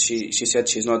minute, she said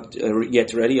she's not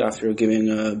yet ready after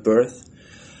giving birth.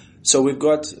 So we've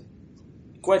got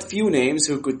quite few names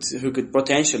who could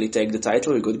potentially take the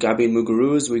title. We've got Gabin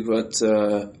Muguruza, we've got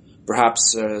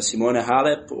perhaps Simone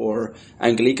Halep or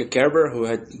Angelika Kerber, who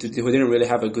didn't really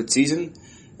have a good season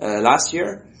last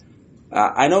year.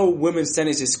 I know women's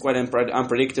tennis is quite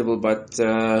unpredictable, but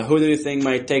who do you think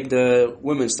might take the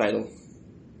women's title?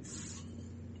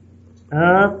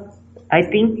 I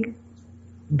think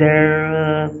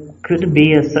there could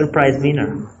be a surprise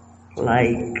winner,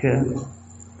 like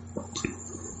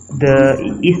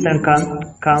the Eastern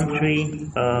country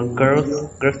girls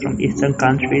from Eastern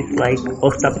countries like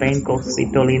Ostapenko,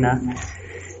 Svitolina.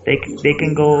 They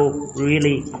can go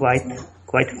really quite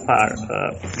far.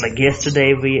 Like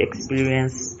yesterday, we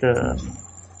experienced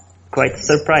quite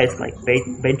surprise, like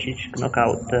Bencic knock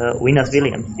out Venus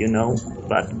Williams, you know.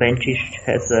 But Bencic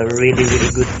has a really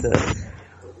good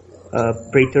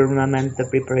pre-tournament, the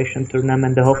preparation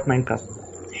tournament, the Hoffman Cup.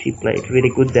 She played really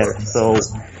good there. So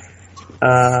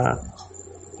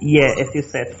yeah, as you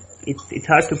said, it's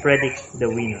hard to predict the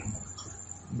winner.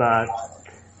 But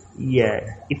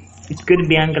yeah, it could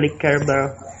be Angelika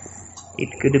Kerber. It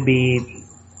could be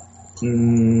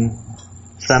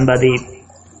somebody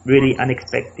really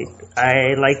unexpected.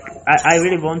 I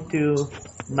really want to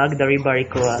Magda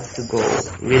Rybarikova to go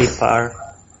really far.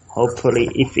 Hopefully,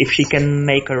 if she can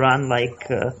make a run like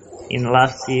in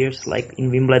last years, like in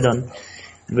Wimbledon,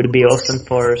 it would be awesome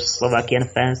for Slovakian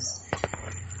fans.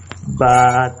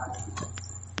 But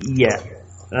yeah,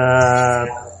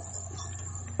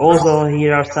 also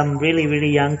here are some really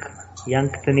young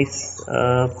tennis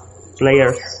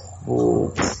players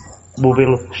who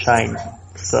will shine.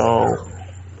 So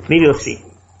we will see.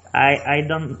 I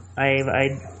will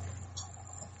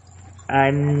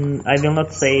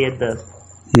not say the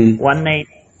one name.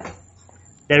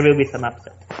 There will be some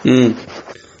upset.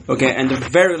 Okay, and the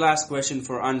very last question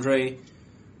for Andre.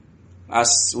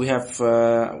 As we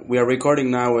are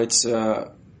recording now, it's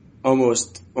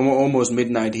almost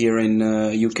midnight here in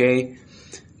UK.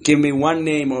 Give me one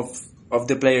name of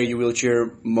the player you will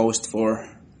cheer most for.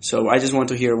 So I just want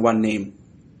to hear one name.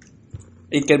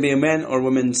 It can be a man or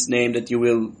woman's name that you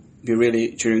will be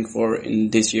really cheering for in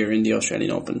this year in the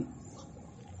Australian Open.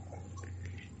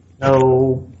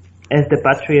 So, as the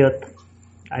Patriot,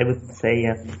 I would say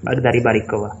Magda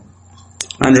Rybarikova.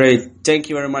 Andre, thank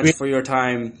you very much for your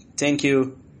time. Thank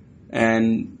you,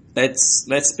 and let's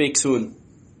speak soon.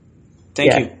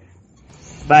 Thank you.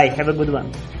 Bye. Have a good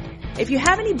one. If you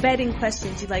have any betting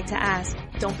questions you'd like to ask,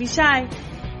 don't be shy.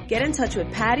 Get in touch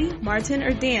with Patty, Martin,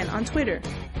 or Dan on Twitter,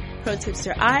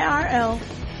 ProTipster IRL,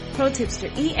 ProTipster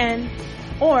EN,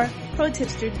 or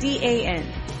ProTipster DAN,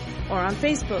 or on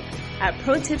Facebook at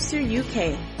ProTipster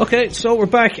UK. Okay, so we're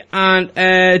back, and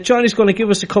Johnny's going to give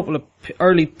us a couple of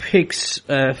early picks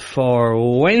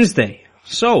for Wednesday.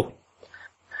 So,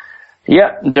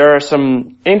 yeah, there are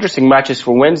some interesting matches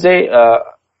for Wednesday.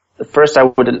 First, I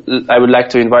would like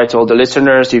to invite all the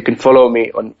listeners. You can follow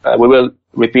me on. We will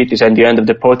repeat this at the end of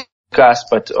the podcast,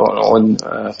 but on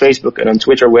Facebook and on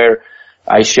Twitter, where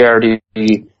I share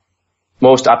the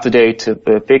most up-to-date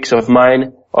picks of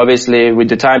mine. Obviously, with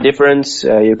the time difference,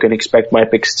 you can expect my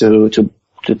picks to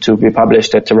be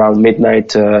published at around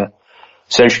midnight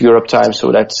Central Europe time,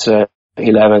 so that's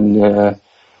 11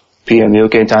 p.m.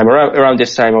 UK time. Around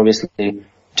this time, obviously,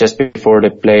 just before the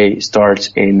play starts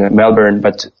in Melbourne.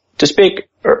 But to speak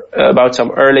about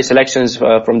some early selections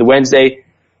from the Wednesday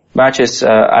matches,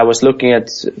 I was looking at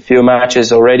a few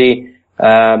matches already.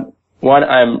 One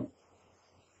I'm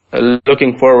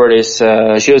looking forward is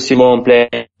Gilles Simon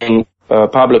playing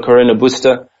Pablo Carreño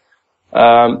Busta.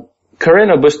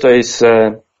 Carreño Busta is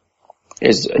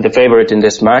the favorite in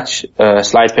this match,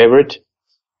 slight favorite.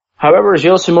 However,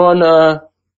 Gilles Simon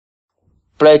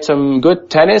played some good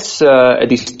tennis at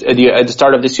the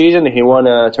start of the season. He won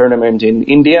a tournament in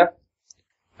India.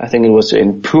 I think it was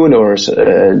in Pune or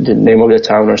the name of the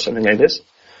town or something like this,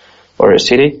 or a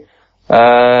city.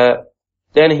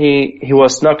 Then he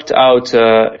was knocked out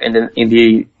in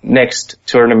the next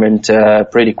tournament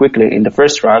pretty quickly in the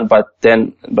first round.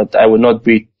 But I would not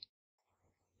be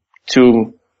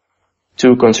too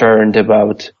concerned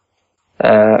about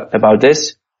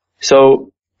this.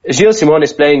 So Gilles Simon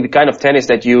is playing the kind of tennis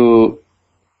that you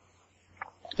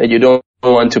don't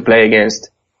want to play against.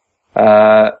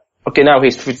 Okay, now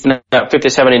he's 57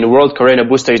 in the world. Carreño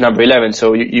Busta is number 11.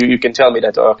 So you can tell me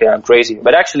that, okay, I'm crazy.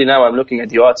 But actually now I'm looking at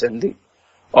the odds, and the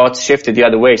odds shifted the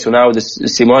other way. So now the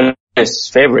Simon is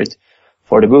favorite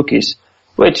for the bookies,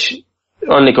 which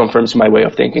only confirms my way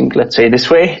of thinking. Let's say it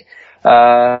this way.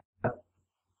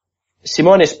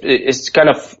 Simon is kind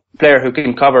of player who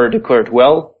can cover the court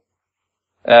well.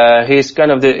 He's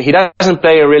kind of he doesn't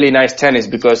play a really nice tennis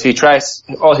because he tries,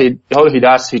 all he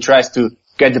does, he tries to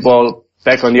get the ball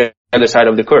back on the other side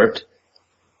of the court.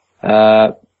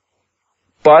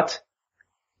 But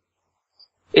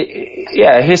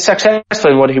he's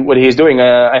successful in what he's doing.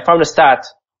 I found a stat,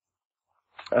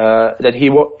 that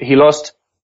he lost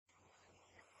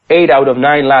 8 out of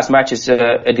 9 last matches,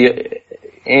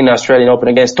 in Australian Open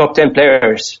against top 10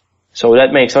 players. So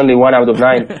that makes only 1 out of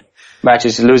 9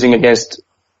 matches losing against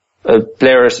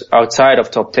players outside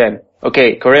of top 10.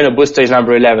 Okay, Carreño Busta is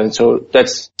number 11, so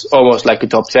that's almost like a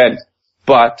top 10.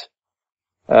 But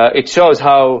it shows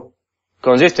how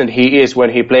consistent he is when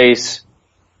he plays,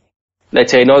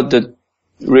 let's say, not the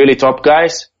really top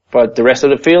guys, but the rest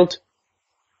of the field.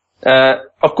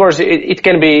 Of course, he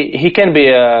can be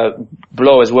a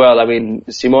blow as well. I mean,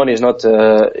 Simon is not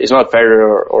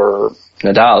Federer or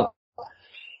Nadal,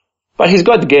 but he's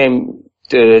got the game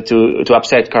to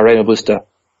upset Carreño Busta.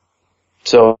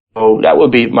 So that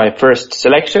would be my first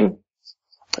selection.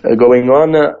 Going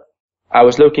on, I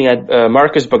was looking at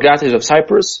Marcus Baghdatis of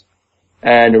Cyprus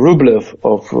and Rublev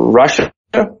of Russia.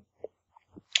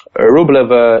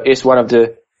 Rublev is one of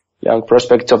the young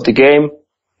prospects of the game.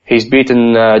 He's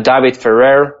beaten David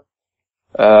Ferrer,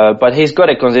 but he's got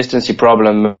a consistency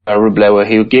problem, Rublev.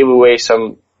 He gave away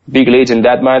some big leads in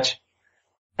that match,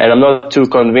 and I'm not too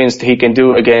convinced he can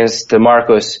do against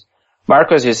Marcus.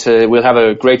 Marcus will have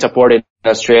a great support in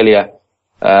Australia.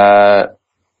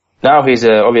 Now he's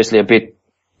obviously a bit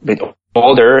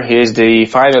older. He is the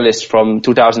finalist from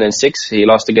 2006. He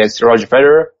lost against Roger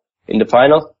Federer in the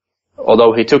final,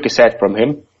 although he took a set from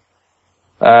him.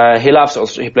 He loves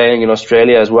playing in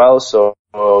Australia as well, so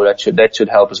that should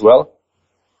help as well.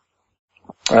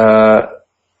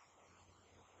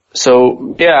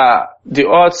 So yeah, the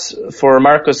odds for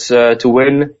Marcus to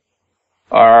win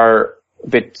are a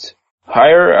bit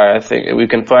higher. I think we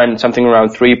can find something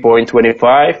around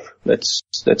 3.25.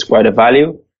 That's quite a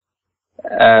value.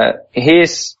 As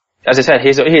I said,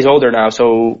 he's older now,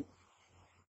 so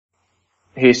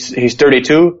he's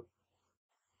 32.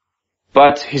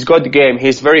 But he's got the game.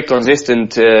 He's very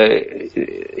consistent.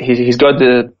 He's got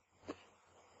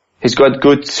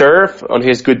good serve on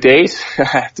his good days. I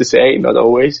have to say, not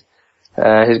always.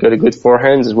 He's got a good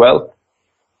forehand as well.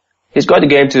 He's got the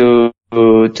game to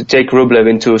take Rublev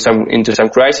into some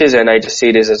crisis, and I just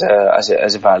see this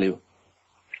as a value.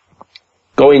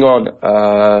 Going on,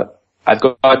 I've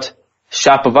got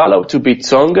Shapovalov to beat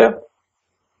Tsonga.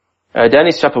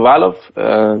 Denis Shapovalov,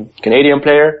 Canadian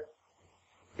player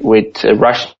with a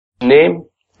Russian name.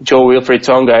 Joe Wilfried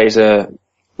Tsonga is a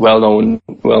well-known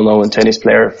tennis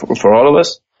player for all of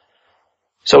us.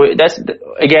 So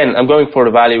again, I'm going for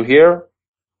the value here.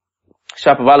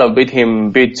 Shapovalov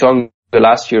beat Tsonga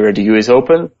last year at the US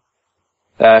Open.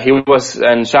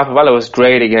 Shapovalov was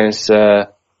great against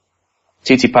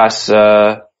Tsitsipas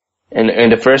in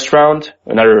the first round,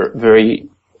 another very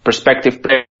prospective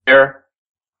player.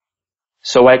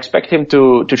 So I expect him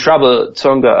to trouble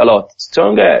Tsonga a lot.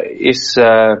 Tsonga is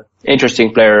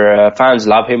interesting player. Fans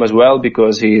love him as well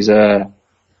because he's a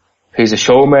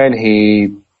showman. He's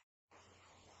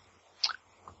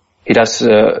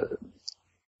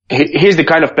the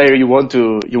kind of player you want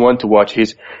to watch.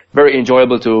 He's very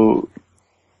enjoyable to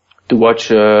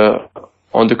watch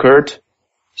on the court.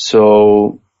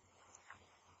 So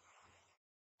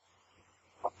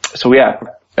yeah,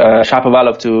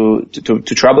 Shapovalov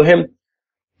to trouble him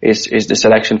is the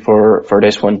selection for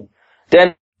this one.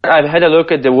 Then I've had a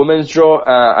look at the women's draw.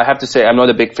 I have to say I'm not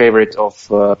a big favorite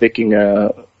of picking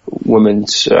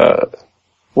women's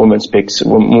picks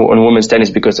on women's tennis,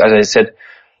 because, as I said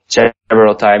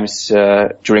several times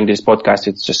during this podcast,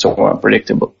 it's just so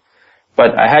unpredictable.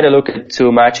 But I had a look at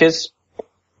two matches.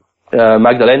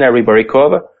 Magdalena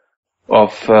Rybarikova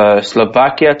of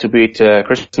Slovakia to beat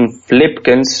Kristen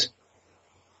Flipkens.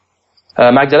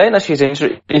 Magdalena, she's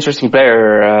an interesting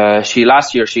player.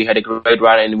 Last year she had a great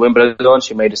run in Wimbledon.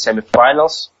 She made the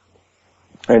semifinals,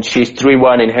 and she's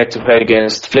 3-1 in head-to-head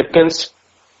against Flipkens.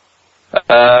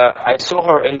 I saw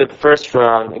her in the first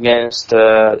round against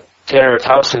Taylor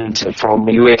Townsend from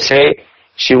USA.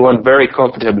 She won very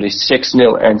comfortably,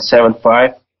 6-0 and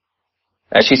 7-5.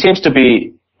 She seems to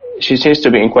be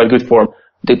in quite good form.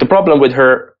 The problem with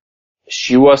her,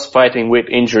 she was fighting with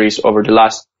injuries over the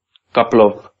last couple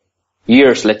of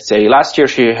years, let's say. Last year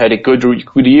she had a good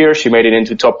year. She made it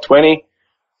into top 20.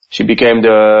 She became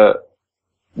the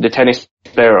tennis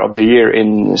player of the year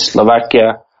in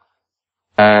Slovakia,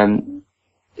 and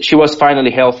she was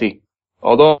finally healthy.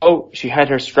 Although she had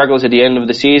her struggles at the end of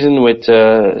the season with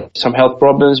some health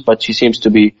problems, but she seems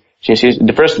to be.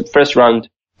 The first round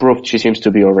proved she seems to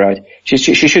be all right. She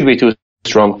should be too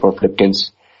strong for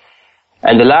Flipkens.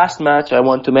 And the last match I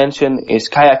want to mention is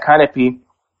Kaia Kanepi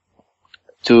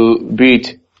to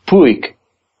beat Puig.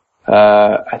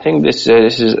 I think this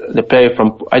is the player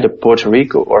from either Puerto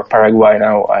Rico or Paraguay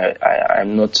now.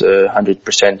 I'm not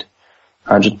 100%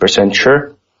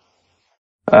 sure.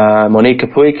 Monica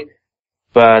Puig.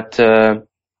 But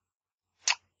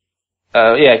Kaia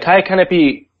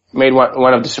Kanepi made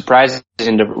one of the surprises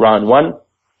in the round one.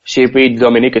 She beat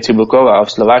Dominika Cibulková of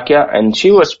Slovakia, and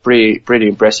she was pretty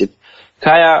impressive.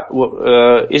 Kaia,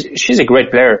 she's a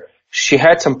great player. She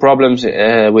had some problems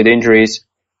with injuries,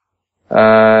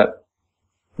 but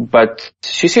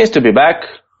she seems to be back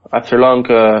after a long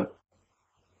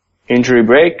injury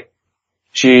break.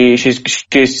 She's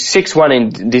 6-1 in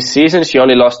this season. She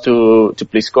only lost to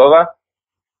Pliskova,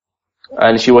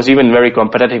 and she was even very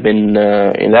competitive in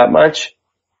that match.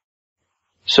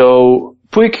 So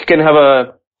Puig can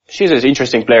have she's an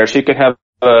interesting player. She can have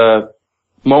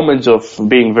moments of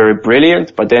being very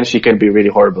brilliant, but then she can be really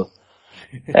horrible.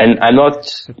 And I'm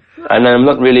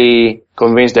not really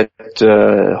convinced that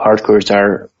hard courts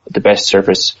are the best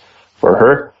surface for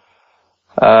her.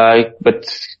 But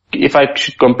if I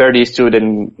should compare these two,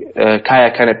 then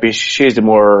Kaia Kanepi, she's the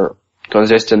more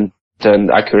consistent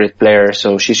and accurate player,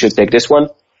 so she should take this one.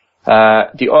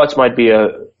 The odds might be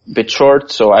a bit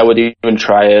short, so I would even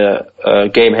try a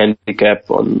game handicap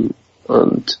on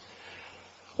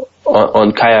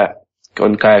Kaia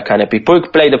Kanepi.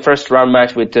 Puig played the first round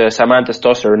match with Samantha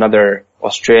Stosur, another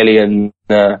Australian,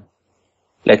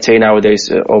 let's say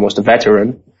nowadays almost a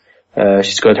veteran.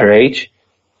 She's got her age.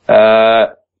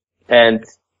 And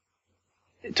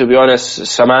to be honest,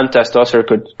 Samantha Stosur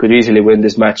could easily win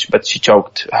this match, but she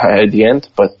choked at the end.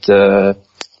 But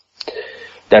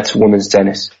that's women's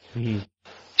tennis. Mm-hmm.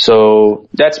 So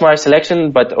that's my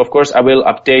selection. But of course, I will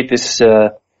update this,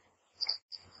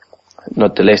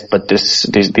 not the list, but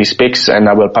these picks, and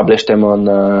I will publish them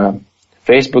on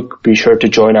Facebook. Be sure to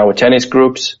join our tennis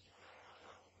groups.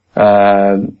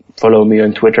 Follow me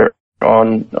on Twitter.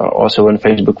 Also on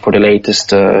Facebook for the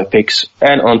latest picks,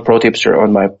 and on ProTipster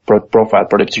on my profile,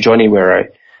 ProTipster Johnny, where I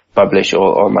publish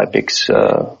all my picks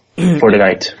for the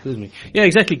night. Excuse me. Yeah,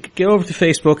 exactly. Get over to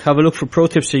Facebook, have a look for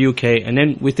ProTipster UK, and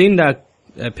then within that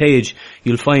page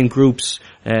you'll find groups.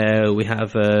 We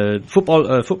have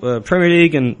football, Premier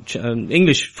League and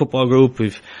English football group.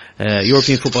 We've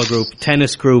European football group,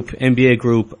 tennis group, NBA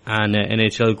group, and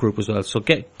NHL group as well. So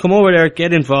come over there,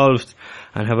 get involved,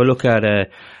 and have a look at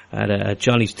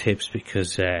Johnny's tips,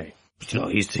 because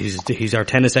he's our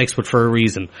tennis expert for a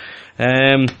reason.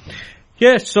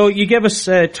 Yeah, so you gave us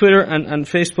Twitter and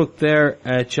Facebook there,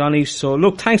 Johnny. So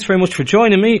look, thanks very much for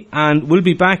joining me, and we'll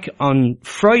be back on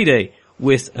Friday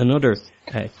with another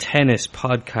tennis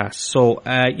podcast. So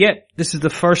this is the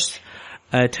first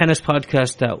tennis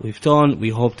podcast that we've done. We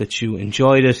hope that you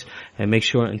enjoyed it, and make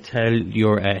sure and tell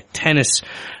your tennis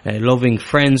loving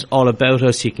friends all about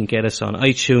us. You can get us on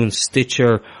iTunes,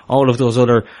 Stitcher, all of those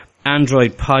other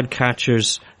Android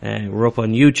podcatchers. We're up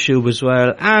on YouTube as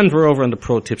well, and we're over on the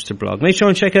ProTipster blog. Make sure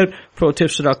and check out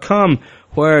ProTipster.com,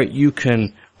 where you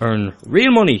can earn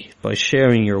real money by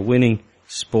sharing your winning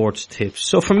sports tips.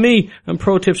 So from me and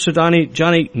ProTipster Johnny,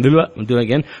 I'm doing it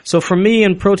again. So from me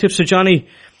and ProTipster Johnny,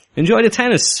 enjoy the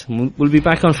tennis. We'll be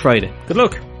back on Friday. Good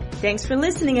luck. Thanks for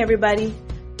listening, everybody.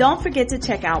 Don't forget to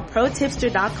check out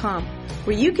ProTipster.com,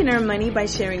 where you can earn money by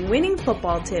sharing winning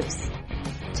football tips.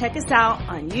 Check us out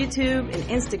on YouTube and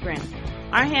Instagram.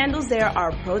 Our handles there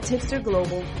are ProTipster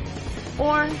Global.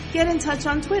 Or get in touch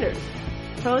on Twitter,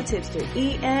 ProTipster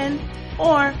EN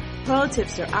or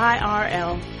ProTipster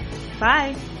IRL.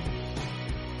 Bye.